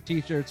Bruins. Get your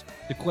t-shirts.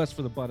 The quest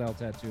for the Bud Out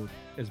tattoo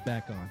is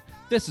back on.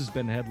 This has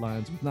been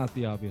Headlines with not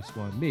the obvious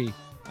one. Me,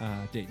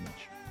 Date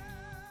Mitch.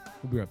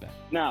 We'll be right back.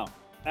 Now,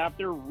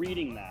 after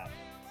reading that.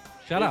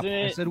 Shut up.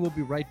 I said we'll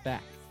be right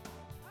back.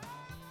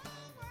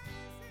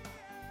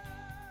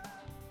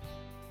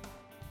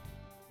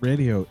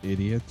 Radio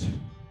idiot.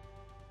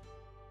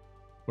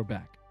 We're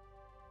back.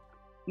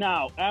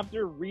 Now,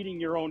 after reading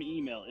your own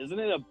email, isn't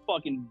it a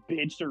fucking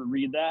bitch to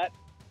read that?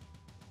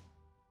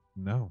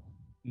 No.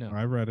 No.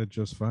 I read it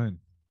just fine.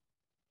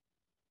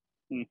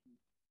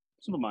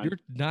 Some of mine. You're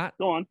not.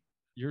 Go on.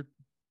 You're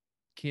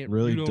can't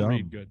really you don't dumb.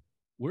 read good.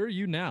 Where are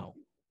you now?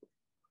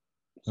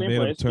 Same I made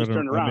place, just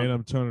turn around. I made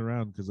him turn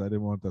around because I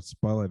didn't want that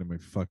spotlight in my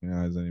fucking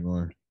eyes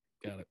anymore.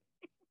 Got it.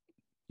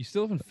 You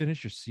still haven't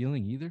finished your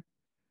ceiling either?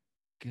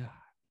 God.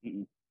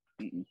 Mm-mm.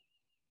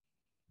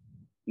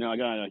 No, I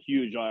got in a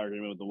huge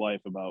argument with the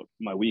wife about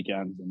my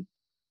weekends and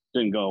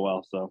didn't go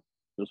well. So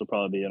this will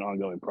probably be an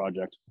ongoing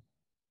project.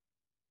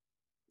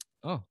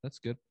 Oh, that's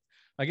good.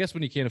 I guess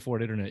when you can't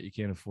afford internet, you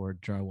can't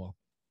afford drywall.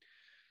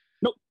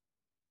 Nope.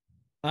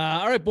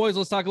 All right, boys,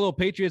 let's talk a little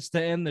Patriots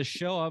to end the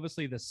show.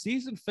 Obviously, the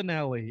season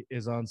finale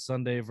is on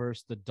Sunday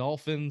versus the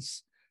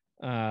Dolphins.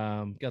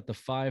 Got the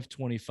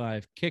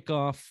 5:25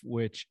 kickoff,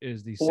 which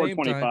is the same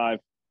time.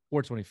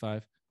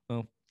 4:25.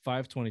 Well,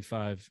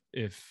 5:25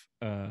 if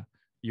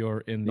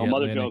you're in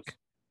the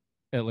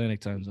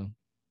Atlantic time zone.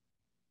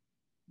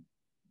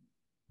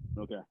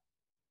 Okay.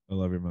 I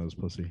love your mother's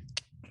pussy.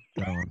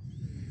 That one.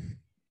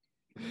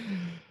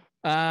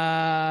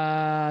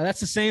 That's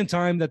the same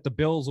time that the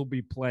Bills will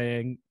be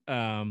playing,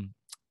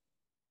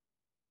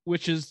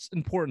 which is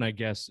important, I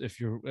guess, if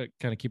you're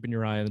kind of keeping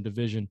your eye on the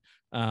division.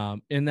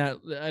 In that,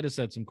 I just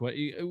had some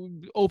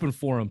open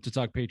forum to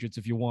talk Patriots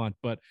if you want,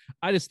 but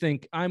I just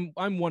think I'm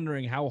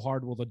wondering how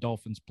hard will the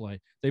Dolphins play.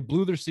 They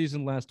blew their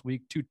season last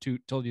week. Toot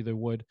told you they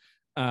would.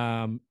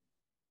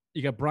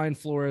 You got Brian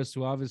Flores,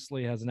 who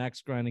obviously has an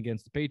axe grind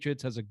against the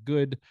Patriots, has a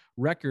good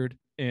record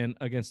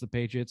against the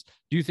Patriots.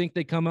 Do you think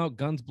they come out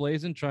guns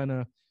blazing, trying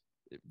to?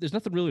 There's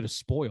nothing really to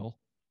spoil,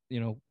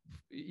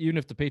 even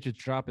if the Patriots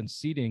drop in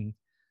seeding.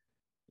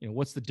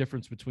 What's the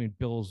difference between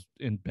Bills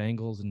and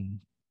Bengals, and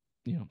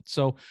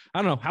So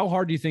I don't know. How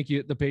hard do you think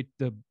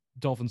the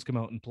Dolphins come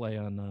out and play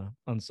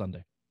on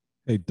Sunday?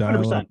 Hey,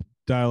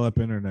 dial up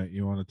internet.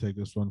 You want to take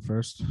this one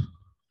first?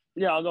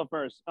 Yeah, I'll go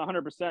first.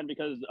 100%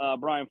 because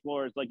Brian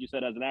Flores, like you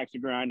said, has an axe to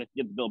grind to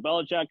get the Bill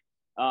Belichick.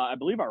 I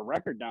believe our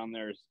record down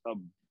there is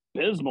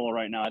abysmal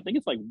right now. I think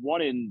it's like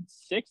 1-6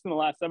 in the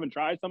last 7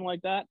 tries, something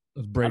like that.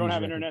 I don't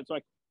have internet, so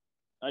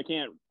I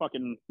can't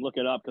fucking look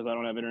it up because I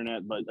don't have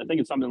internet, but I think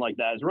it's something like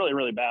that. It's really,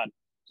 really bad.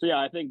 So, yeah,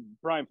 I think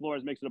Brian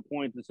Flores makes it a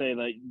point to say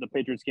that the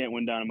Patriots can't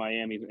win down in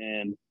Miami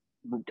and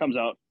comes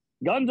out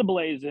guns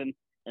a-blazing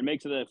and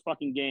makes it a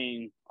fucking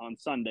game on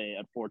Sunday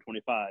at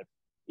 4:25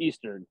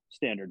 Eastern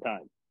Standard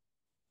Time.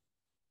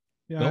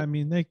 Yeah, I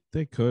mean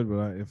they could,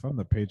 but if I'm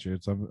the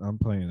Patriots, I'm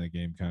playing the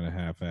game kind of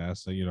half-assed.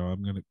 So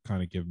I'm going to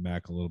kind of give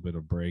Mac a little bit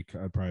of break.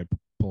 I'd probably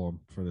pull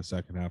him for the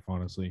second half.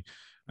 Honestly,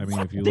 I mean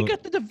if you they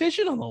got the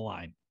division on the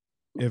line.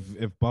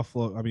 If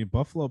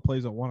Buffalo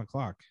plays at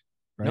 1:00,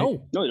 right?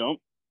 No, they don't.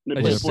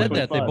 I just said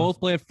that they both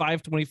play at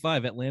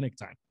 5:25 Atlantic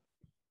time.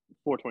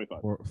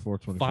 4:25.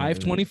 4:25.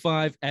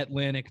 5:25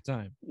 Atlantic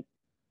time.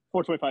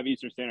 4:25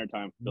 Eastern Standard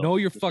Time. Know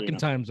your fucking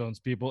time zones,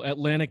 people.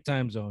 Atlantic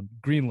time zone,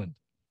 Greenland.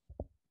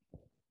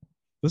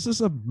 This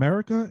is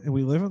America, and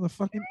we live in the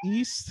fucking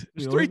East.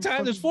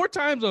 There's 4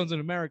 time zones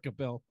in America,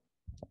 Bill.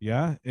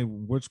 Yeah,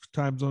 and which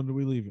time zone do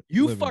we live?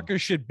 You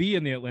fuckers should be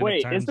in the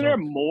Atlantic time zone. Wait, isn't there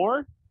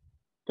more?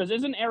 Because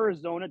isn't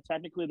Arizona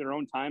technically their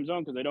own time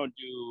zone because they don't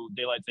do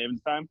daylight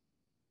savings time?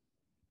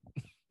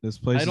 There's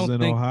places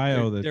in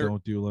Ohio that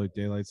don't do like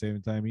daylight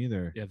saving time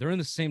either. Yeah, they're in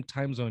the same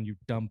time zone, you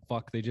dumb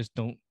fuck. They just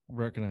don't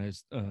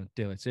recognize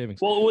daylight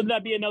savings. Well, wouldn't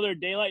that be another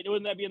daylight?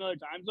 Wouldn't that be another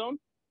time zone?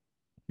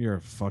 You're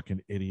a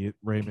fucking idiot,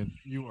 Raymond.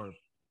 You are.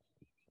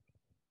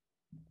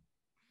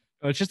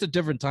 It's just a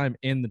different time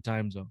in the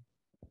time zone.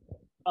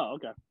 Oh,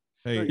 okay.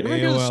 Hey,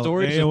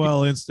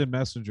 AOL Instant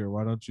Messenger.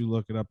 Why don't you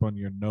look it up on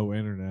your no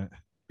internet?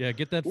 Yeah,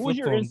 get that flip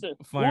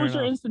phone. What was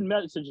your instant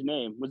message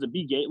name? Was it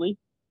B. Gately?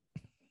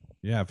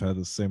 Yeah, I've had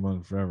the same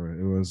one forever.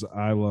 It was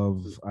I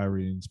love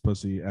Irene's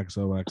pussy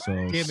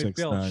XOXO. Damn it,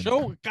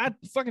 Bill.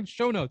 Fucking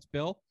show notes,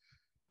 Bill.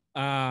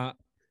 Yeah,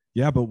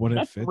 but when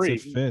it fits,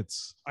 it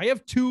fits. I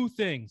have 2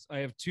 things. I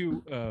have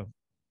 2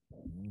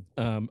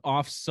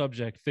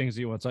 off-subject things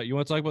that you want to talk. You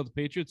want to talk about the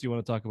Patriots? You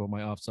want to talk about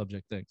my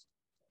off-subject things?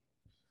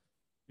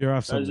 You're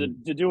off subject.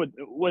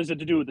 Was it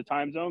to do with the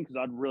time zone? Because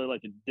I'd really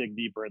like to dig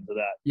deeper into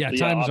that. Yeah,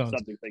 time zones.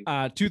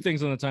 2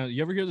 things on the time.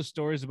 You ever hear the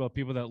stories about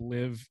people that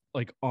live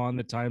like on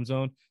the time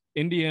zone?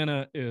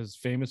 Indiana is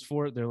famous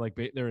for it. They're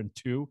in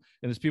 2,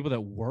 and there's people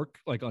that work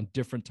like on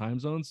different time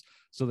zones,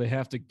 so they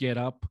have to get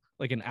up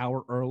like an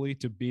hour early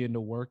to be into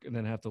work, and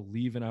then have to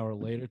leave an hour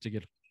later to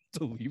get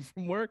to leave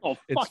from work. Oh,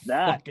 it's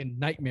that fucking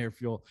nightmare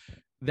fuel.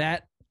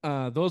 That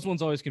those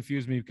ones always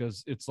confuse me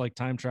because it's like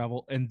time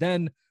travel. And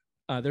then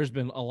there's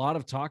been a lot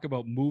of talk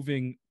about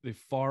moving the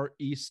far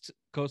east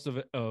coast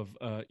of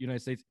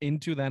United States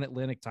into that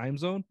Atlantic time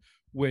zone,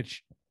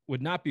 which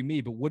would not be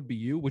me, but would be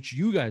you, which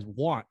you guys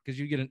want because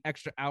you get an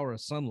extra hour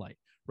of sunlight.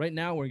 Right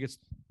now, when it gets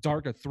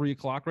dark at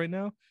 3:00 right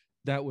now,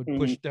 that would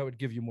that would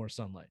give you more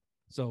sunlight.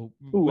 So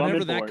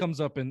whenever that comes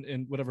up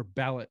in whatever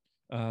ballot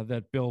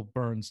that Bill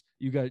burns,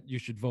 you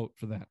should vote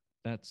for that.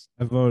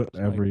 I vote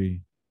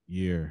every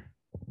year.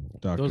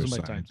 Dr. Those are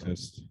my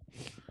Scientist.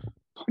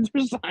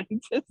 Dr.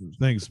 Scientist.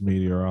 Thanks,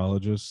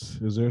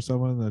 meteorologist. Is there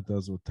someone that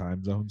does with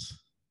time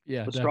zones?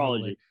 Yeah,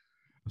 astrology.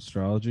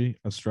 Definitely.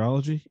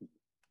 Astrology.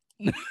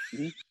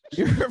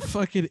 You're a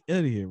fucking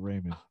idiot,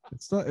 Raymond.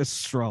 It's not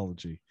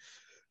astrology.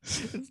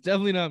 It's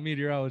definitely not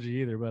meteorology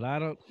either, but I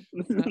don't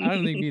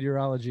think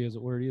meteorology is a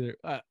word either.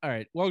 All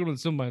right, welcome to the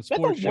Some My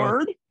Sports Show.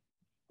 Word?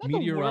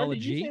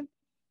 Meteorology.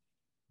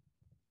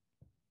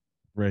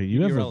 Ray,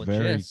 you have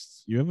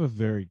a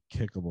very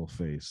kickable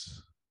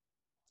face.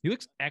 He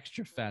looks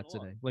extra fat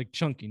today, like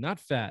chunky, not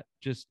fat,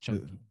 just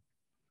chunky.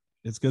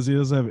 It's because he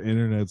doesn't have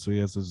internet, so he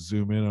has to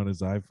zoom in on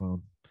his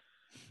iPhone.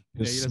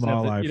 His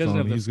small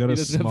iPhone. He's got a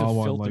small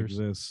one like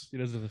this. He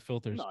doesn't have the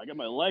filters. No, I got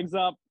my legs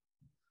up.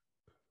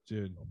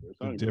 Dude,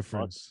 the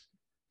difference.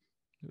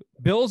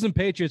 Bills and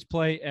Patriots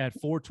play at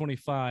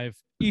 4:25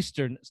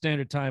 Eastern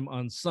Standard Time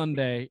on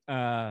Sunday.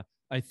 I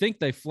think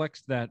they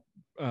flexed that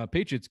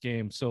Patriots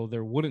game, so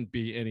there wouldn't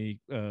be any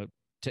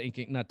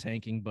not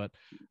tanking, but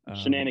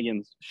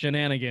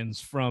shenanigans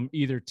from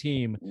either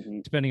team,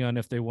 depending on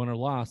if they won or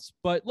lost.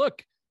 But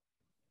look,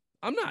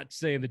 I'm not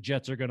saying the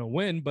Jets are going to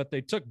win, but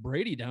they took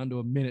Brady down to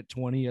a minute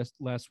 20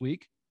 last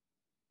week.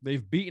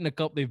 They've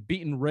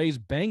beaten Ray's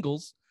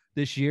Bengals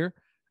this year.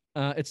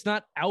 It's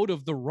not out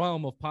of the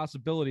realm of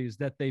possibilities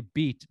that they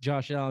beat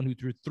Josh Allen, who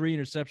threw 3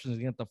 interceptions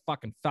against the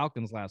fucking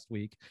Falcons last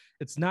week.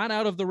 It's not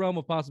out of the realm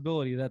of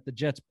possibility that the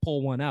Jets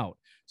pull one out.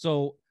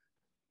 So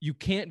you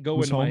can't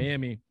go into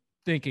Miami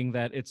thinking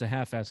that it's a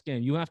half-ass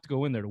game. You have to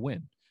go in there to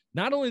win.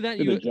 Not only that,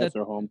 the Jets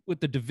are home with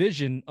the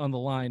division on the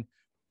line,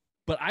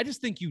 but I just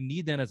think you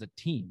need that as a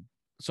team.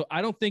 So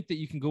I don't think that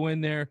you can go in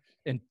there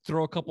and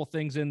throw a couple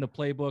things in the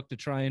playbook to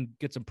try and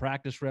get some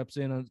practice reps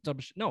in on some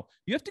shit. No,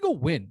 you have to go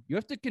win. You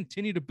have to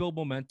continue to build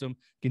momentum,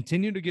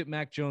 continue to get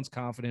Mac Jones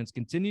confidence,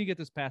 continue to get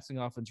this passing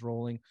offense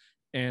rolling,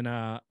 and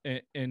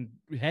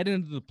head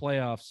into the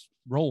playoffs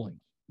rolling.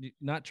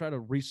 Not try to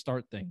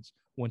restart things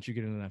once you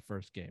get into that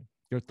first game.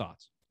 Your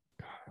thoughts?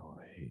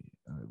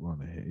 I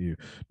want to hit you.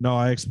 No,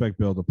 I expect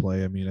Bill to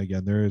play. I mean,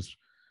 again, there is.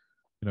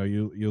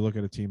 You look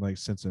at a team like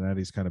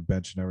Cincinnati's kind of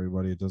benching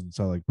everybody. It doesn't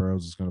sound like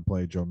Burrows is going to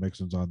play. Joe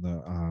Mixon's on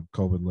the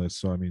COVID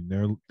list. So, I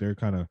mean, they're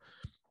kind of,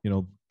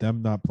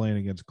 them not playing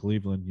against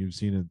Cleveland. You've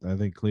seen it. I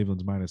think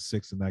Cleveland's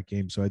 -6 in that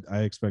game. So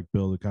I expect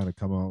Bill to kind of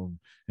come out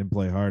and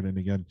play hard. And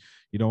again,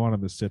 you don't want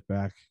him to sit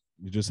back.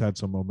 You just had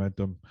some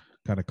momentum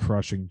kind of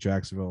crushing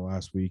Jacksonville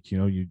last week.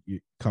 You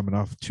coming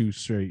off 2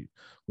 straight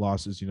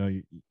losses.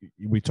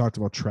 We talked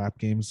about trap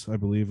games, I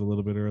believe, a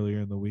little bit earlier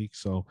in the week.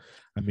 So,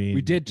 I mean,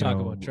 we did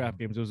talk about trap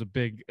games. It was a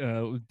big.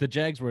 The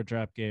Jags were a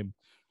trap game.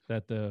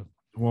 Now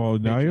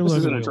you're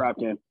looking at a trap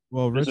game.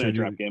 Well, Richard,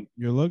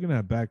 you're looking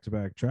at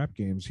back-to-back trap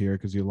games here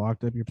because you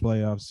locked up your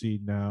playoff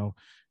seed now.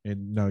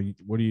 And now,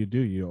 what do?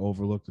 You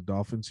overlook the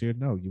Dolphins here?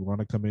 No, you want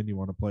to come in. You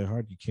want to play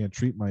hard. You can't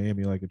treat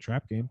Miami like a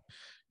trap game.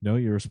 No,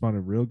 you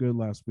responded real good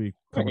last week.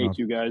 I hate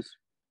you guys.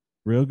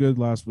 Real good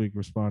last week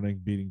responding,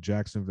 beating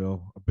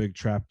Jacksonville, a big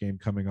trap game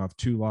coming off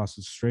 2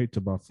 losses straight to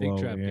Buffalo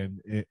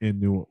and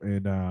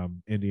in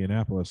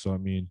Indianapolis. So, I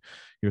mean,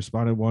 you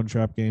responded 1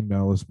 trap game.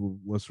 Now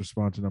let's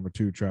respond to number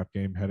 2 trap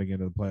game heading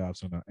into the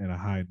playoffs on a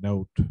high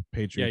note.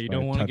 Patriots. Yeah, you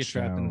don't want to get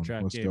trapped in a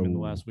trap game in the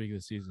last week of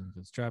the season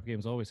because trap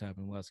games always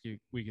happen in the last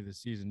week of the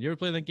season. You ever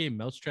play that game,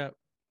 Mousetrap,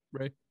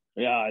 Ray?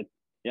 Yeah,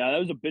 that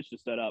was a bitch to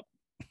set up.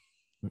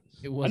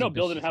 I know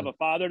Bill didn't have a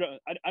father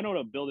I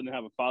know Bill didn't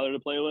have a father to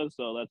play with,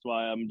 so that's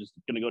why I'm just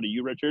gonna go to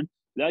you, Richard.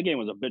 That game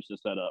was a bitch to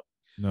set up.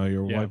 No,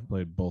 your wife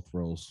played both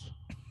roles.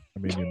 I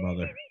mean, your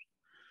mother.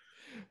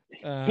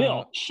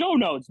 Bill, show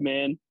notes,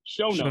 man.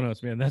 Show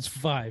notes, man. That's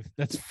 5.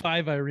 That's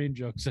 5 Irene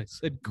jokes. I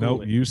said cool.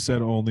 No, you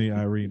said only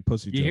Irene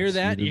pussy jokes. You hear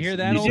that? You hear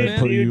that, old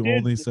man? You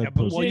only said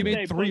pussy. Well, you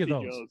made 3 of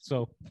those. Jokes.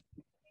 So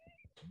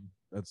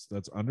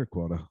that's under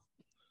quota.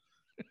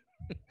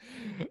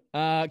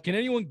 Can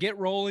anyone get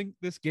rolling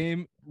this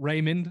game?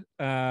 Raymond.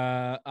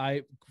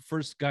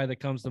 First guy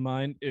that comes to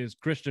mind is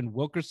Christian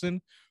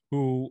Wilkerson,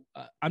 who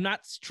I'm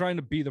not trying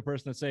to be the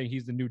person that's saying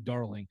he's the new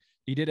darling.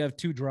 He did have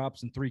 2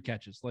 drops and 3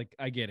 catches. Like,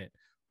 I get it.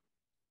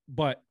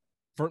 But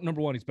for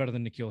number 1, he's better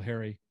than N'Keal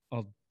Harry.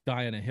 I'll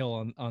die on a hill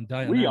on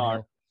die on We that are.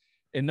 hill.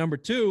 And number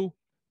 2,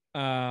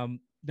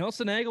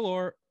 Nelson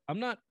Aguilar. I'm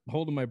not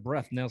holding my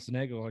breath. Nelson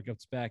Aguilar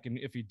gets back, and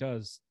if he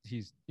does,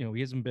 he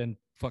hasn't been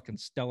fucking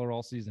stellar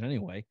all season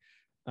anyway.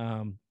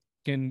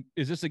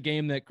 Is this a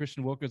game that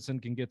Christian Wilkerson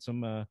can get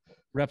some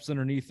reps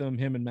underneath him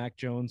and Mac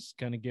Jones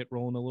kind of get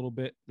rolling a little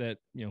bit, that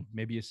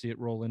maybe you see it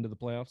roll into the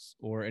playoffs,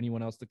 or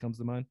anyone else that comes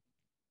to mind?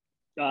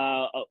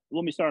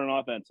 Let me start on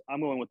offense. I'm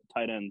going with the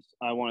tight ends.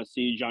 I want to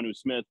see Jonnu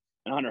Smith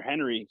and Hunter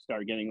Henry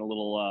start getting a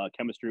little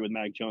chemistry with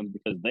Mac Jones,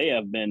 because they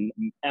have been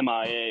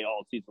MIA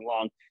all season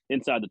long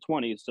inside the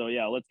 20s. So,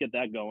 yeah, let's get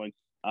that going.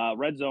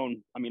 Red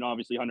zone, I mean,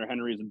 obviously Hunter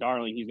Henry is a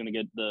darling. He's going to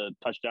get the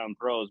touchdown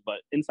throws, but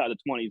inside the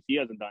 20s, he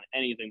hasn't done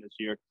anything this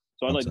year.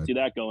 So I'd like to see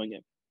that going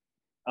in.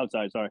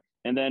 Outside, sorry.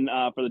 And then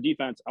for the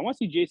defense, I want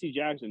to see J.C.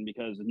 Jackson,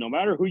 because no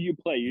matter who you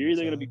play, you're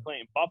either going to be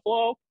playing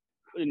Buffalo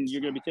and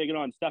you're going to be taking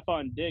on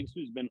Stephon Diggs,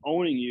 who's been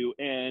owning you.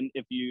 And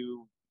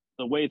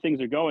the way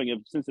things are going, if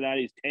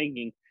Cincinnati's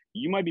tanking,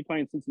 you might be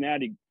playing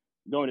Cincinnati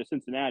going to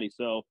Cincinnati.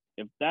 So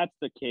if that's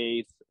the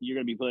case, you're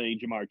going to be playing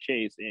Jamar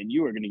Chase, and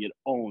you are going to get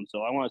owned.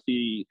 So I want to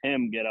see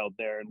him get out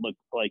there and look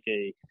like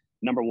a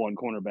number 1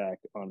 cornerback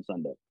on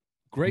Sunday.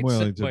 Great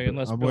segue,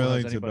 unless Bill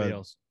has anybody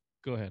else.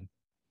 Go ahead.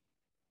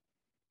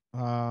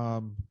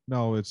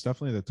 No, it's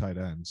definitely the tight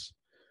ends.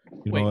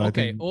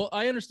 Well,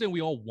 I understand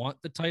we all want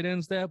the tight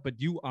ends there, but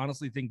do you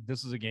honestly think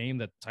this is a game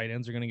that tight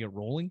ends are going to get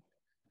rolling?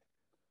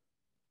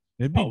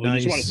 It'd be nice. We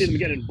just want to see them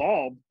get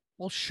involved.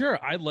 Well, sure.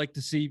 I'd like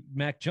to see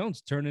Mac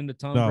Jones turn into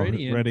Tom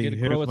Brady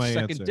and grow a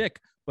second dick.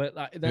 But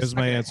that's here's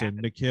my answer.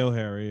 N'Keal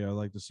Harry. I'd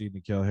like to see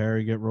N'Keal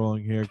Harry get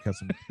rolling here, catch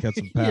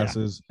some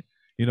passes.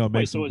 make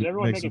Wait, some. so is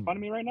everyone make making some, fun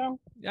of me right now?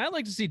 I'd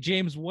like to see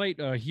James White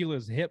heal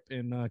his hip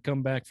and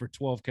come back for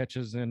 12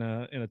 catches in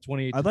a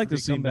 28. I'd like to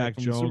see comeback Mac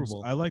from the Super Jones.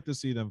 Bowl. I'd like to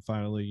see them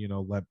finally,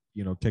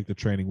 take the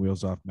training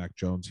wheels off Mac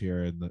Jones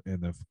here in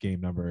the game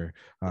number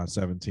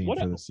 17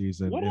 for the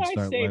season. What did and I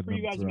start say letting for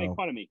you them guys to throw. make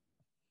fun of me?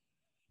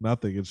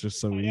 Nothing. It's just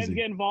so Tight ends easy.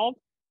 get involved.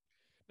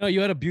 No,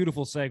 you had a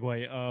beautiful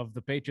segue of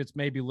the Patriots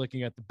maybe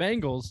looking at the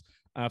Bengals.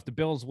 If the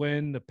Bills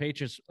win, the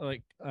Patriots all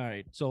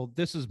right. So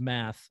this is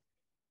math.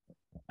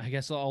 I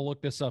guess I'll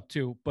look this up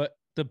too. But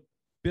the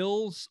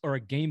Bills are a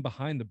game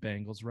behind the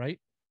Bengals, right?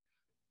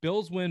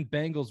 Bills win,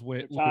 Bengals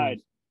win. They're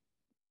tied.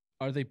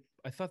 Are they?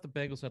 I thought the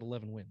Bengals had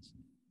 11 wins.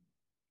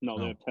 No,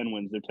 they have 10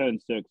 wins. They're 10-6.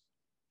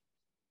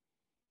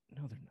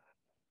 No, they're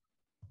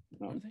not.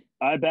 No. Are they?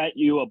 I bet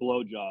you a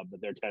blowjob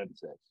that they're 10-6.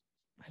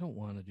 I don't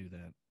want to do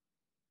that.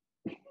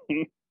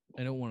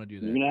 I don't want to do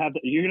that.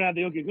 You're gonna have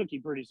the Ookie Cookie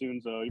pretty soon,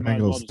 so you might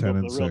as well Bengals just go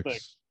for the real 10-6. thing.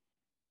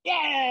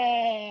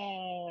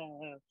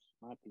 Yeah,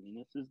 my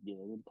penis is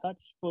getting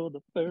touched for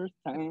the first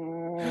time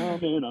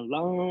in a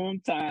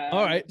long time.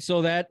 All right,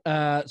 so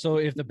so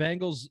if the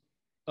Bengals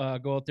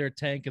go out there,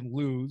 tank and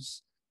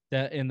lose,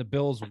 and the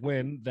Bills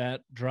win,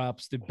 that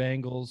drops the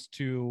Bengals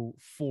to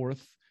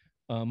 4th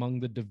among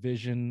the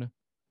division.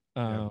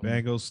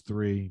 Bengals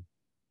 3,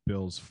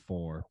 Bills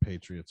 4,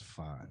 Patriots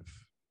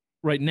 5.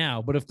 Right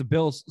now, but if the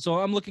Bills,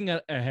 so I'm looking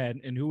at ahead,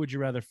 and who would you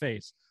rather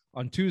face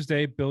on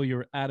Tuesday? Bill,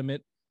 you're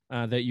adamant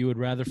that you would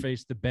rather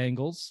face the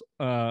Bengals.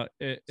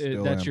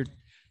 That's your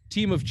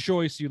team of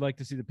choice. You'd like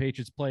to see the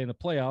Patriots play in the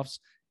playoffs,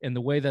 and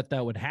the way that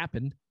would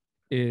happen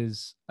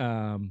is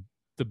the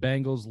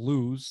Bengals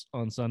lose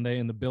on Sunday,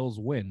 and the Bills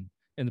win,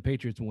 and the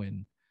Patriots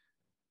win,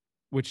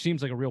 which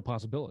seems like a real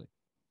possibility.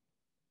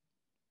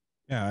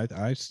 Yeah,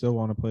 I still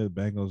want to play the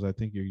Bengals. I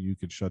think you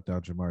could shut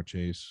down Jamar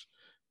Chase.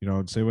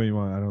 Say what you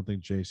want. I don't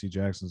think J.C.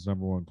 Jackson's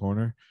number one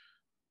corner,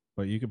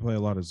 but you can play a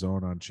lot of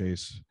zone on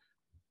Chase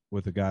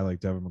with a guy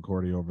like Devin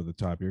McCourty over the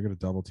top. You're going to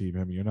double team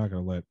him. You're not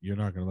going to let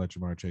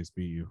Jamar Chase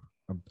beat you.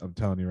 I'm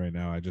telling you right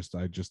now. I just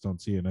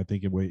don't see it. And I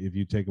think if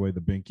you take away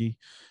the binky,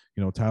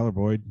 Tyler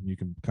Boyd, you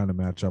can kind of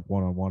match up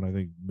one-on-one. I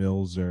think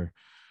Mills or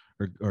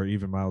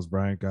even Miles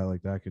Bryant, guy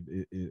like that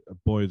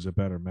Boyd's a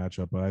better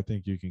matchup. But I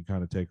think you can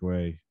kind of take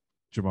away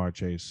Jamar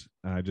Chase.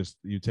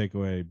 You take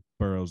away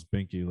Burrow's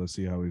binky. Let's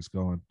see how he's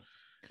going.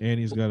 And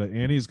he's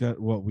got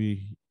what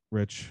we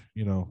Rich,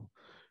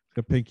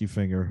 got pinky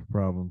finger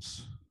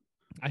problems.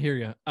 I hear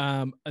you.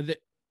 I've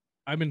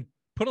been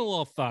putting a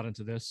lot of thought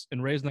into this,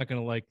 and Ray's not going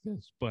to like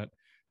this, but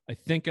I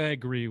think I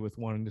agree with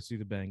wanting to see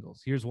the Bengals.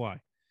 Here's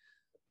why.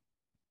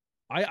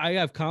 I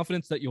have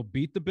confidence that you'll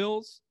beat the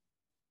Bills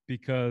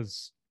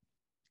because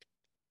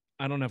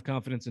I don't have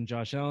confidence in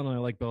Josh Allen, and I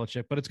like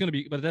Belichick,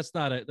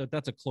 but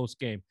that's a close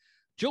game.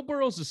 Joe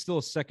Burrows is still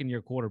a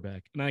second-year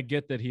quarterback, and I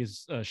get that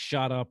he's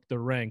shot up the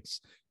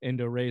ranks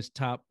into Ray's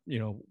top,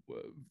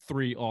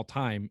 3 all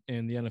time,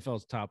 and the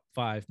NFL's top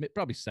 5,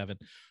 probably 7.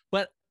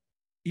 But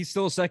he's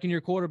still a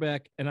second-year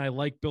quarterback, and I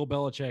like Bill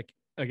Belichick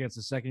against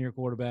a second-year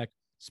quarterback,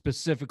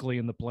 specifically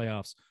in the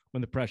playoffs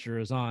when the pressure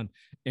is on.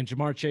 And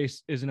Jamar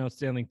Chase is an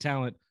outstanding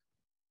talent,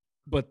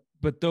 but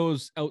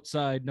those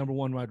outside number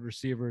 1 wide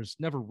receivers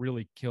never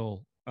really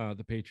kill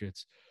the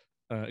Patriots,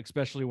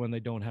 especially when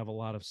they don't have a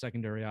lot of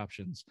secondary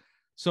options.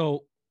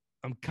 So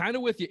I'm kind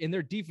of with you. In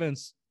their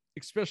defense,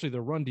 especially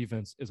their run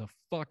defense, is a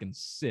fucking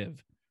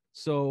sieve.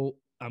 So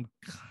I'm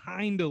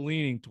kind of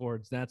leaning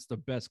towards that's the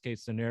best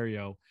case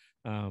scenario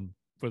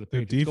for the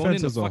Patriots. Defense Going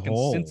into as a fucking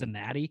whole.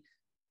 Cincinnati,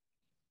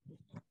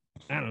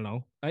 I don't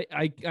know.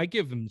 I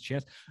give them the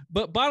chance.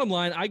 But bottom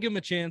line, I give them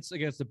a chance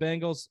against the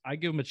Bengals. I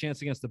give them a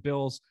chance against the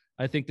Bills.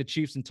 I think the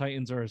Chiefs and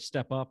Titans are a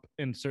step up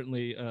and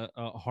certainly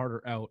a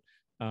harder out.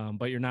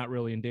 But you're not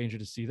really in danger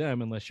to see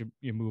them unless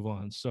you move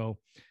on. So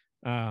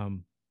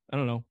I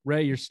don't know.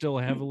 Ray, you're still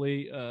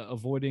heavily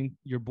avoiding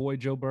your boy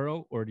Joe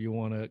Burrow, or do you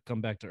want to come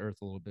back to earth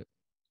a little bit?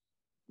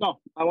 No,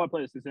 I want to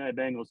play the Cincinnati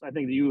Bengals. I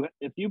think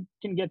if you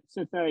can get the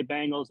Cincinnati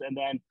Bengals and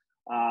then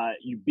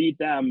you beat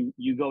them,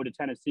 you go to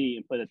Tennessee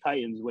and play the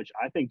Titans, which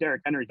I think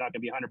Derrick Henry's not going to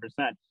be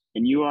 100%,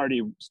 and you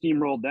already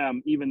steamrolled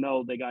them, even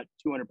though they got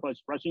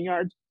 200-plus rushing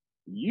yards.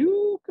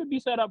 You could be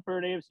set up for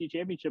an AFC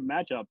Championship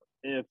matchup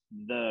if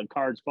the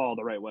cards fall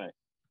the right way.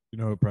 You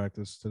know who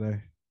practiced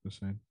today? Just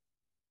saying.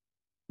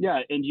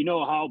 Yeah, and you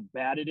know how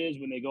bad it is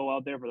when they go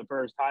out there for the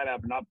first time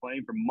after not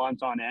playing for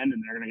months on end,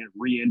 and they're going to get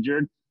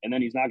re-injured, and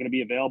then he's not going to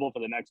be available for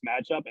the next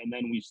matchup, and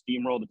then we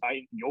steamroll the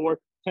Titans, your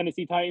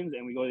Tennessee Titans,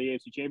 and we go to the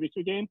AFC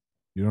Championship game.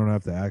 You don't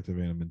have to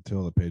activate him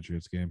until the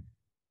Patriots game.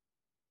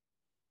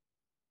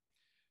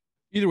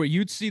 Either way,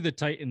 you'd see the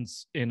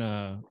Titans in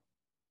a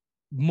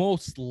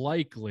most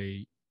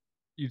likely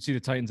you'd see the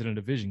Titans in a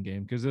division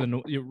game because it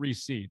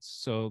reseeds.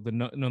 So the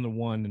number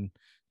 1,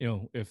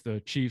 and if the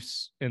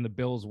Chiefs and the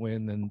Bills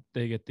win, then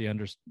they get the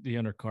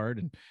undercard,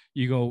 and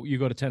you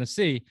go to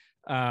Tennessee,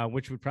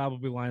 which would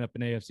probably line up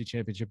an AFC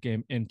Championship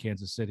game in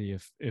Kansas City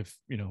if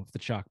the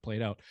chalk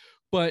played out.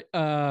 But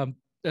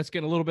that's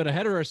getting a little bit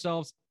ahead of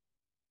ourselves.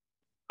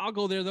 I'll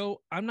go there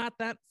though. I'm not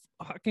that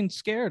fucking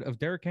scared of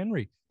Derrick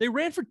Henry. They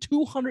ran for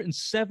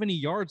 270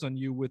 yards on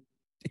you with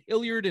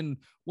Hilliard and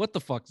what the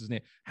fuck is his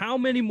name? How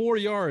many more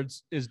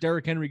yards is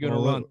Derrick Henry going to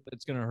run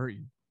that's going to hurt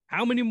you?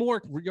 How many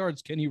more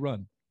yards can he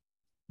run?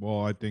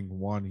 Well, I think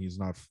one, he's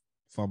not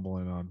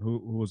fumbling on who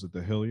was it?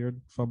 The Hilliard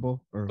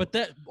fumble? But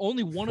that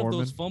only one of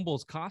those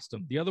fumbles cost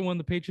him. The other one,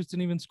 the Patriots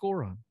didn't even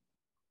score on.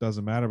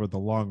 Doesn't matter, but the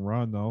long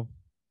run though.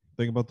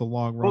 Think about the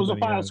long run. What was the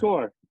final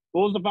score?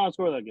 What was the final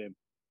score of that game?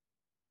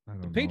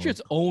 The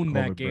Patriots owned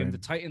that game. The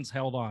Titans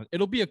held on.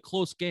 It'll be a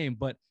close game,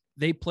 but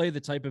they play the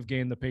type of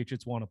game the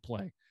Patriots want to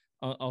play.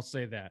 I'll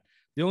say that.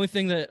 The only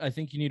thing that I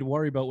think you need to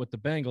worry about with the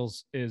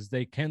Bengals is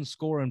they can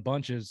score in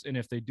bunches, and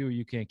if they do,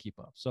 you can't keep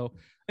up. So,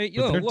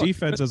 their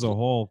defense as a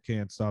whole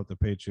can't stop the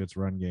Patriots'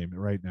 run game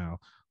right now.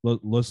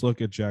 Let's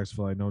look at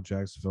Jacksonville. I know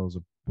Jacksonville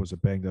was a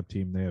banged up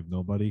team. They have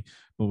nobody,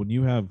 but when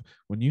you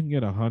can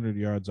get 100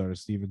 yards out of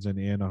Stevenson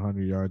and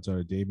 100 yards out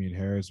of Damian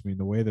Harris, I mean,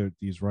 the way that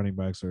these running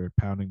backs are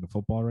pounding the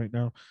football right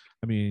now,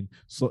 I mean,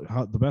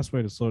 the best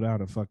way to slow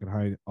down a fucking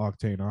high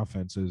octane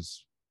offense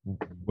is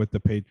with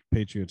the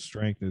Patriots'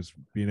 strength is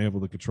being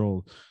able to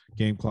control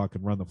game clock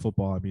and run the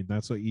football. I mean,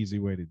 that's an easy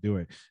way to do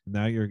it. And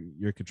now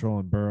you're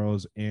controlling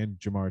Burrows and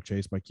Jamar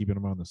Chase by keeping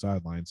them on the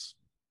sidelines.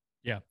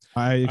 Yeah,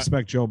 I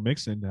expect Joe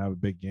Mixon to have a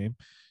big game.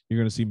 You're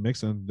going to see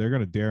Mixon. They're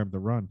going to dare him to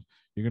run.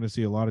 You're going to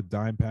see a lot of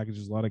dime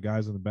packages, a lot of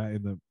guys in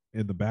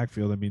the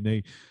backfield. I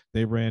mean,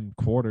 they ran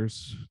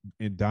quarters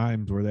in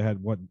dimes where they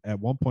had at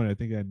one point I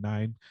think they had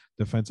 9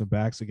 defensive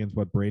backs against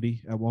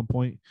Brady at one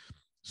point.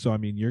 So I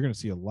mean, you're going to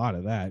see a lot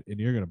of that, and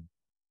you're going to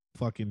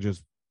fucking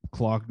just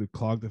clog the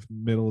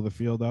middle of the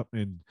field up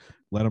and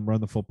let them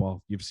run the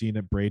football. You've seen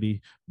it,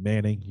 Brady,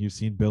 Manning. You've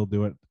seen Bill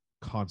do it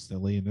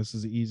constantly, and this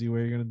is the easy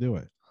way you're going to do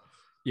it.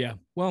 Yeah,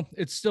 well,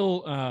 it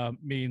still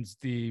means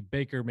the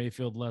Baker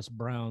Mayfield less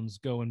Browns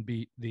go and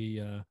beat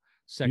the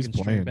second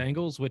string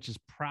Bengals, which is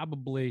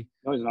probably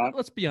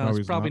let's be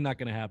honest, probably not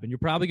going to happen. You're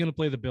probably going to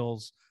play the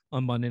Bills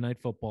on Monday Night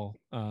Football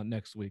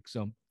next week.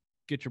 So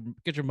get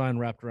your mind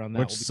wrapped around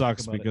that. Which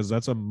sucks because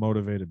that's a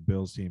motivated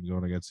Bills team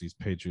going against these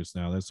Patriots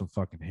now. There's some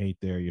fucking hate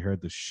there. You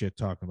heard the shit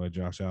talking about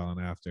Josh Allen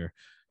after.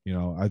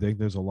 I think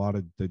there's a lot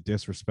of the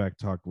disrespect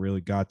talk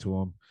really got to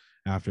him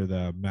after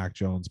the Mac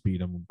Jones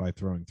beat him by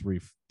throwing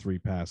three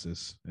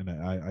passes. And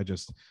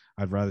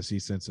I'd rather see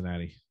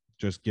Cincinnati.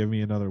 Just give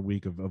me another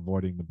week of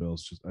avoiding the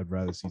Bills. I'd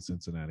rather see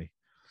Cincinnati.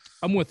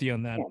 I'm with you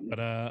on that, but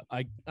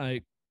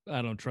I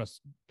don't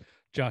trust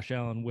Josh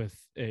Allen with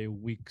a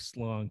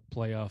weeks-long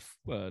playoff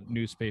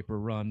newspaper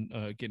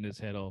run, getting his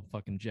head all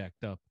fucking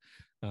jacked up.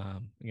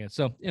 Again,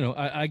 so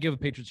I give the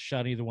Patriots a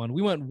shot either one.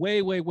 We went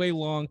way, way, way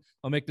long.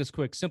 I'll make this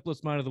quick.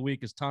 Simplest mind of the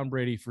week is Tom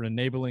Brady for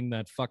enabling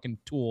that fucking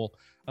tool,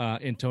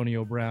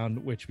 Antonio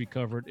Brown, which we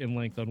covered in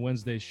length on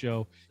Wednesday's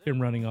show.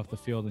 Him running off the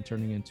field and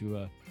turning into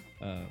a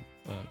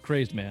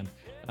crazed man.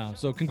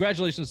 So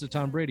congratulations to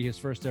Tom Brady, his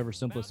first ever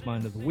Simplest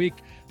Mind of the Week.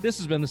 This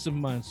has been the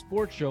Simple Mind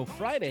Sports Show.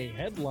 Friday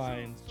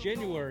headlines,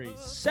 January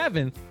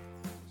 7th.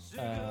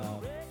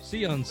 See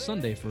you on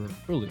Sunday for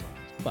early lines.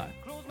 Bye.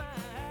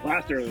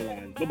 Last early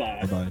lines.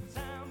 Bye-bye. Bye-bye.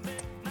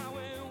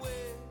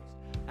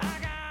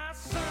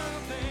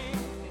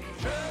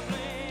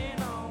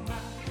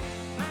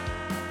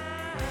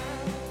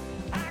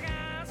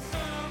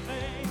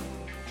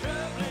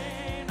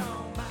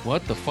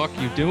 What the fuck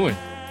you doing?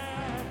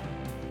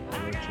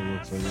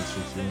 Looks like it's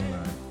just you and I.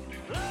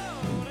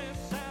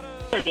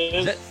 There it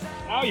is.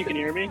 Now you can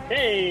hear me.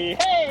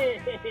 Hey,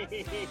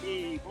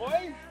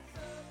 boys.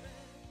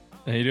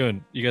 How you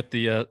doing? You got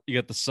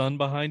the sun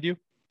behind you?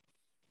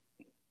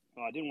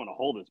 Oh, I didn't want to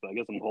hold this, but I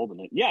guess I'm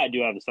holding it. Yeah, I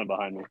do have the sun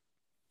behind me.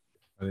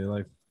 How do you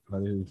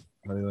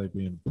like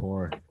being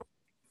poor?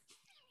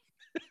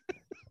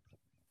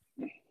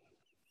 I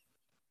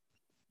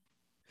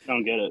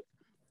don't get it.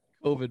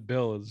 COVID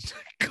Bill is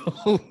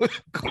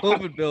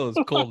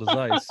cold as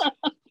ice.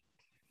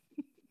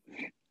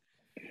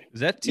 Is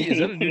that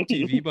a new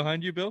TV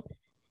behind you, Bill?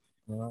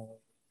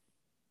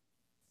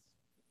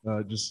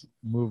 Just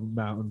moving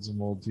mountains of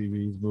old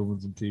TVs, moving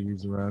some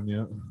TVs around.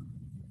 Yeah.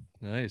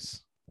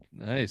 Nice.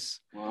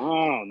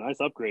 Wow, nice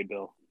upgrade,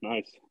 Bill.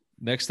 Nice.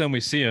 Next time we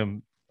see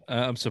him,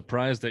 I'm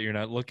surprised that you're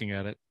not looking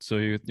at it. So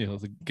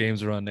the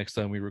games are on next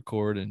time we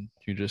record, and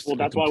you just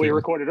that's why we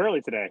recorded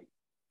early today.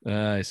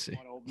 I see.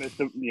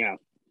 Yeah.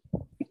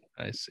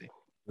 I see.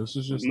 This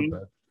is just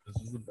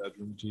this is the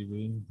bedroom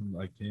TV.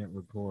 I can't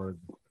record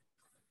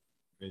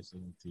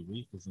facing the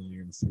TV because then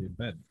you're gonna see a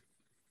bed.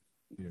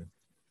 Here.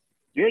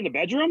 You're in the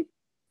bedroom?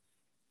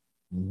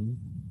 Mm-hmm.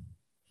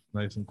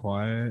 Nice and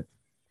quiet.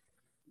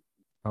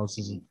 House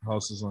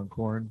is on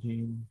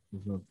quarantine.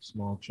 There's no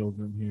small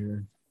children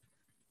here.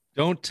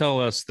 Don't tell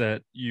us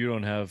that you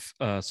don't have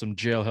some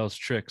jailhouse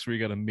tricks where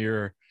you got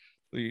a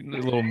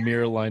little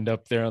mirror lined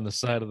up there on the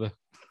side of the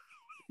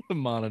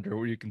monitor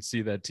where you can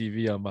see that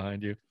TV on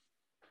behind you.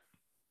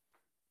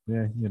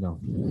 Yeah,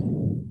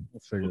 we'll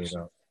figure it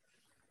out.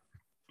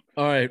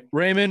 All right,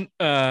 Raymond.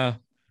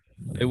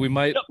 We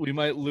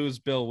might lose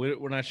Bill.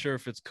 We're not sure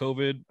if it's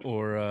COVID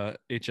or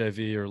HIV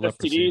or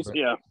leprosy. STDs,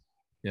 yeah.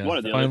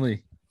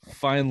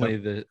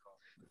 Finally,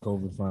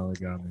 COVID finally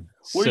got me.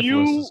 Were Syphilis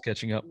you is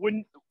catching up.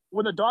 when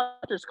the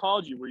doctors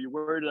called you? Were you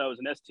worried that it was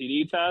an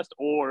STD test,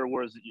 or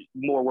was you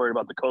more worried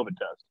about the COVID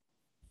test?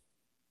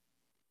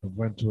 I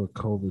went to a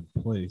COVID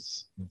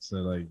place and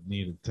said I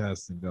need a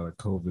test and got a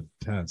COVID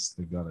test.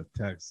 They got a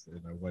text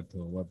and I went to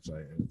the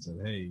website and it said,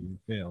 "Hey, you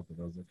failed." And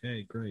I was like,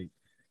 "Hey, great."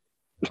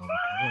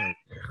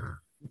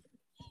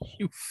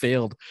 You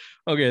failed.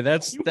 Okay,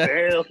 that's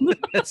Failed.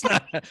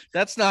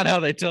 that's not how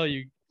they tell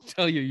you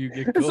you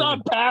get It's not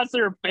COVID. pass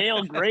or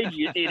fail grade,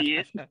 you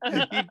idiot.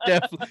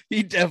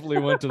 he definitely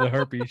went to the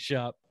herpes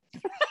shop.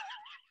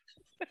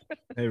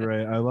 Hey,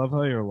 Ray, I love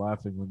how you're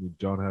laughing when you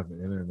don't have the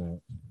internet.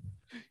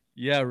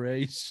 Yeah,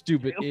 Ray,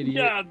 stupid idiot.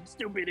 Yeah,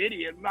 stupid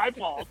idiot. My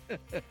fault.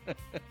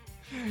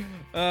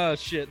 Oh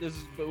shit!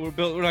 We're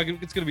not.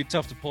 It's gonna be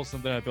tough to pull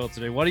something I built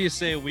today. Why do you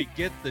say we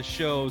get the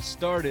show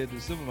started,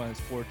 the Simple Mind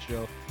Sports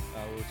Show?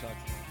 We're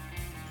talking.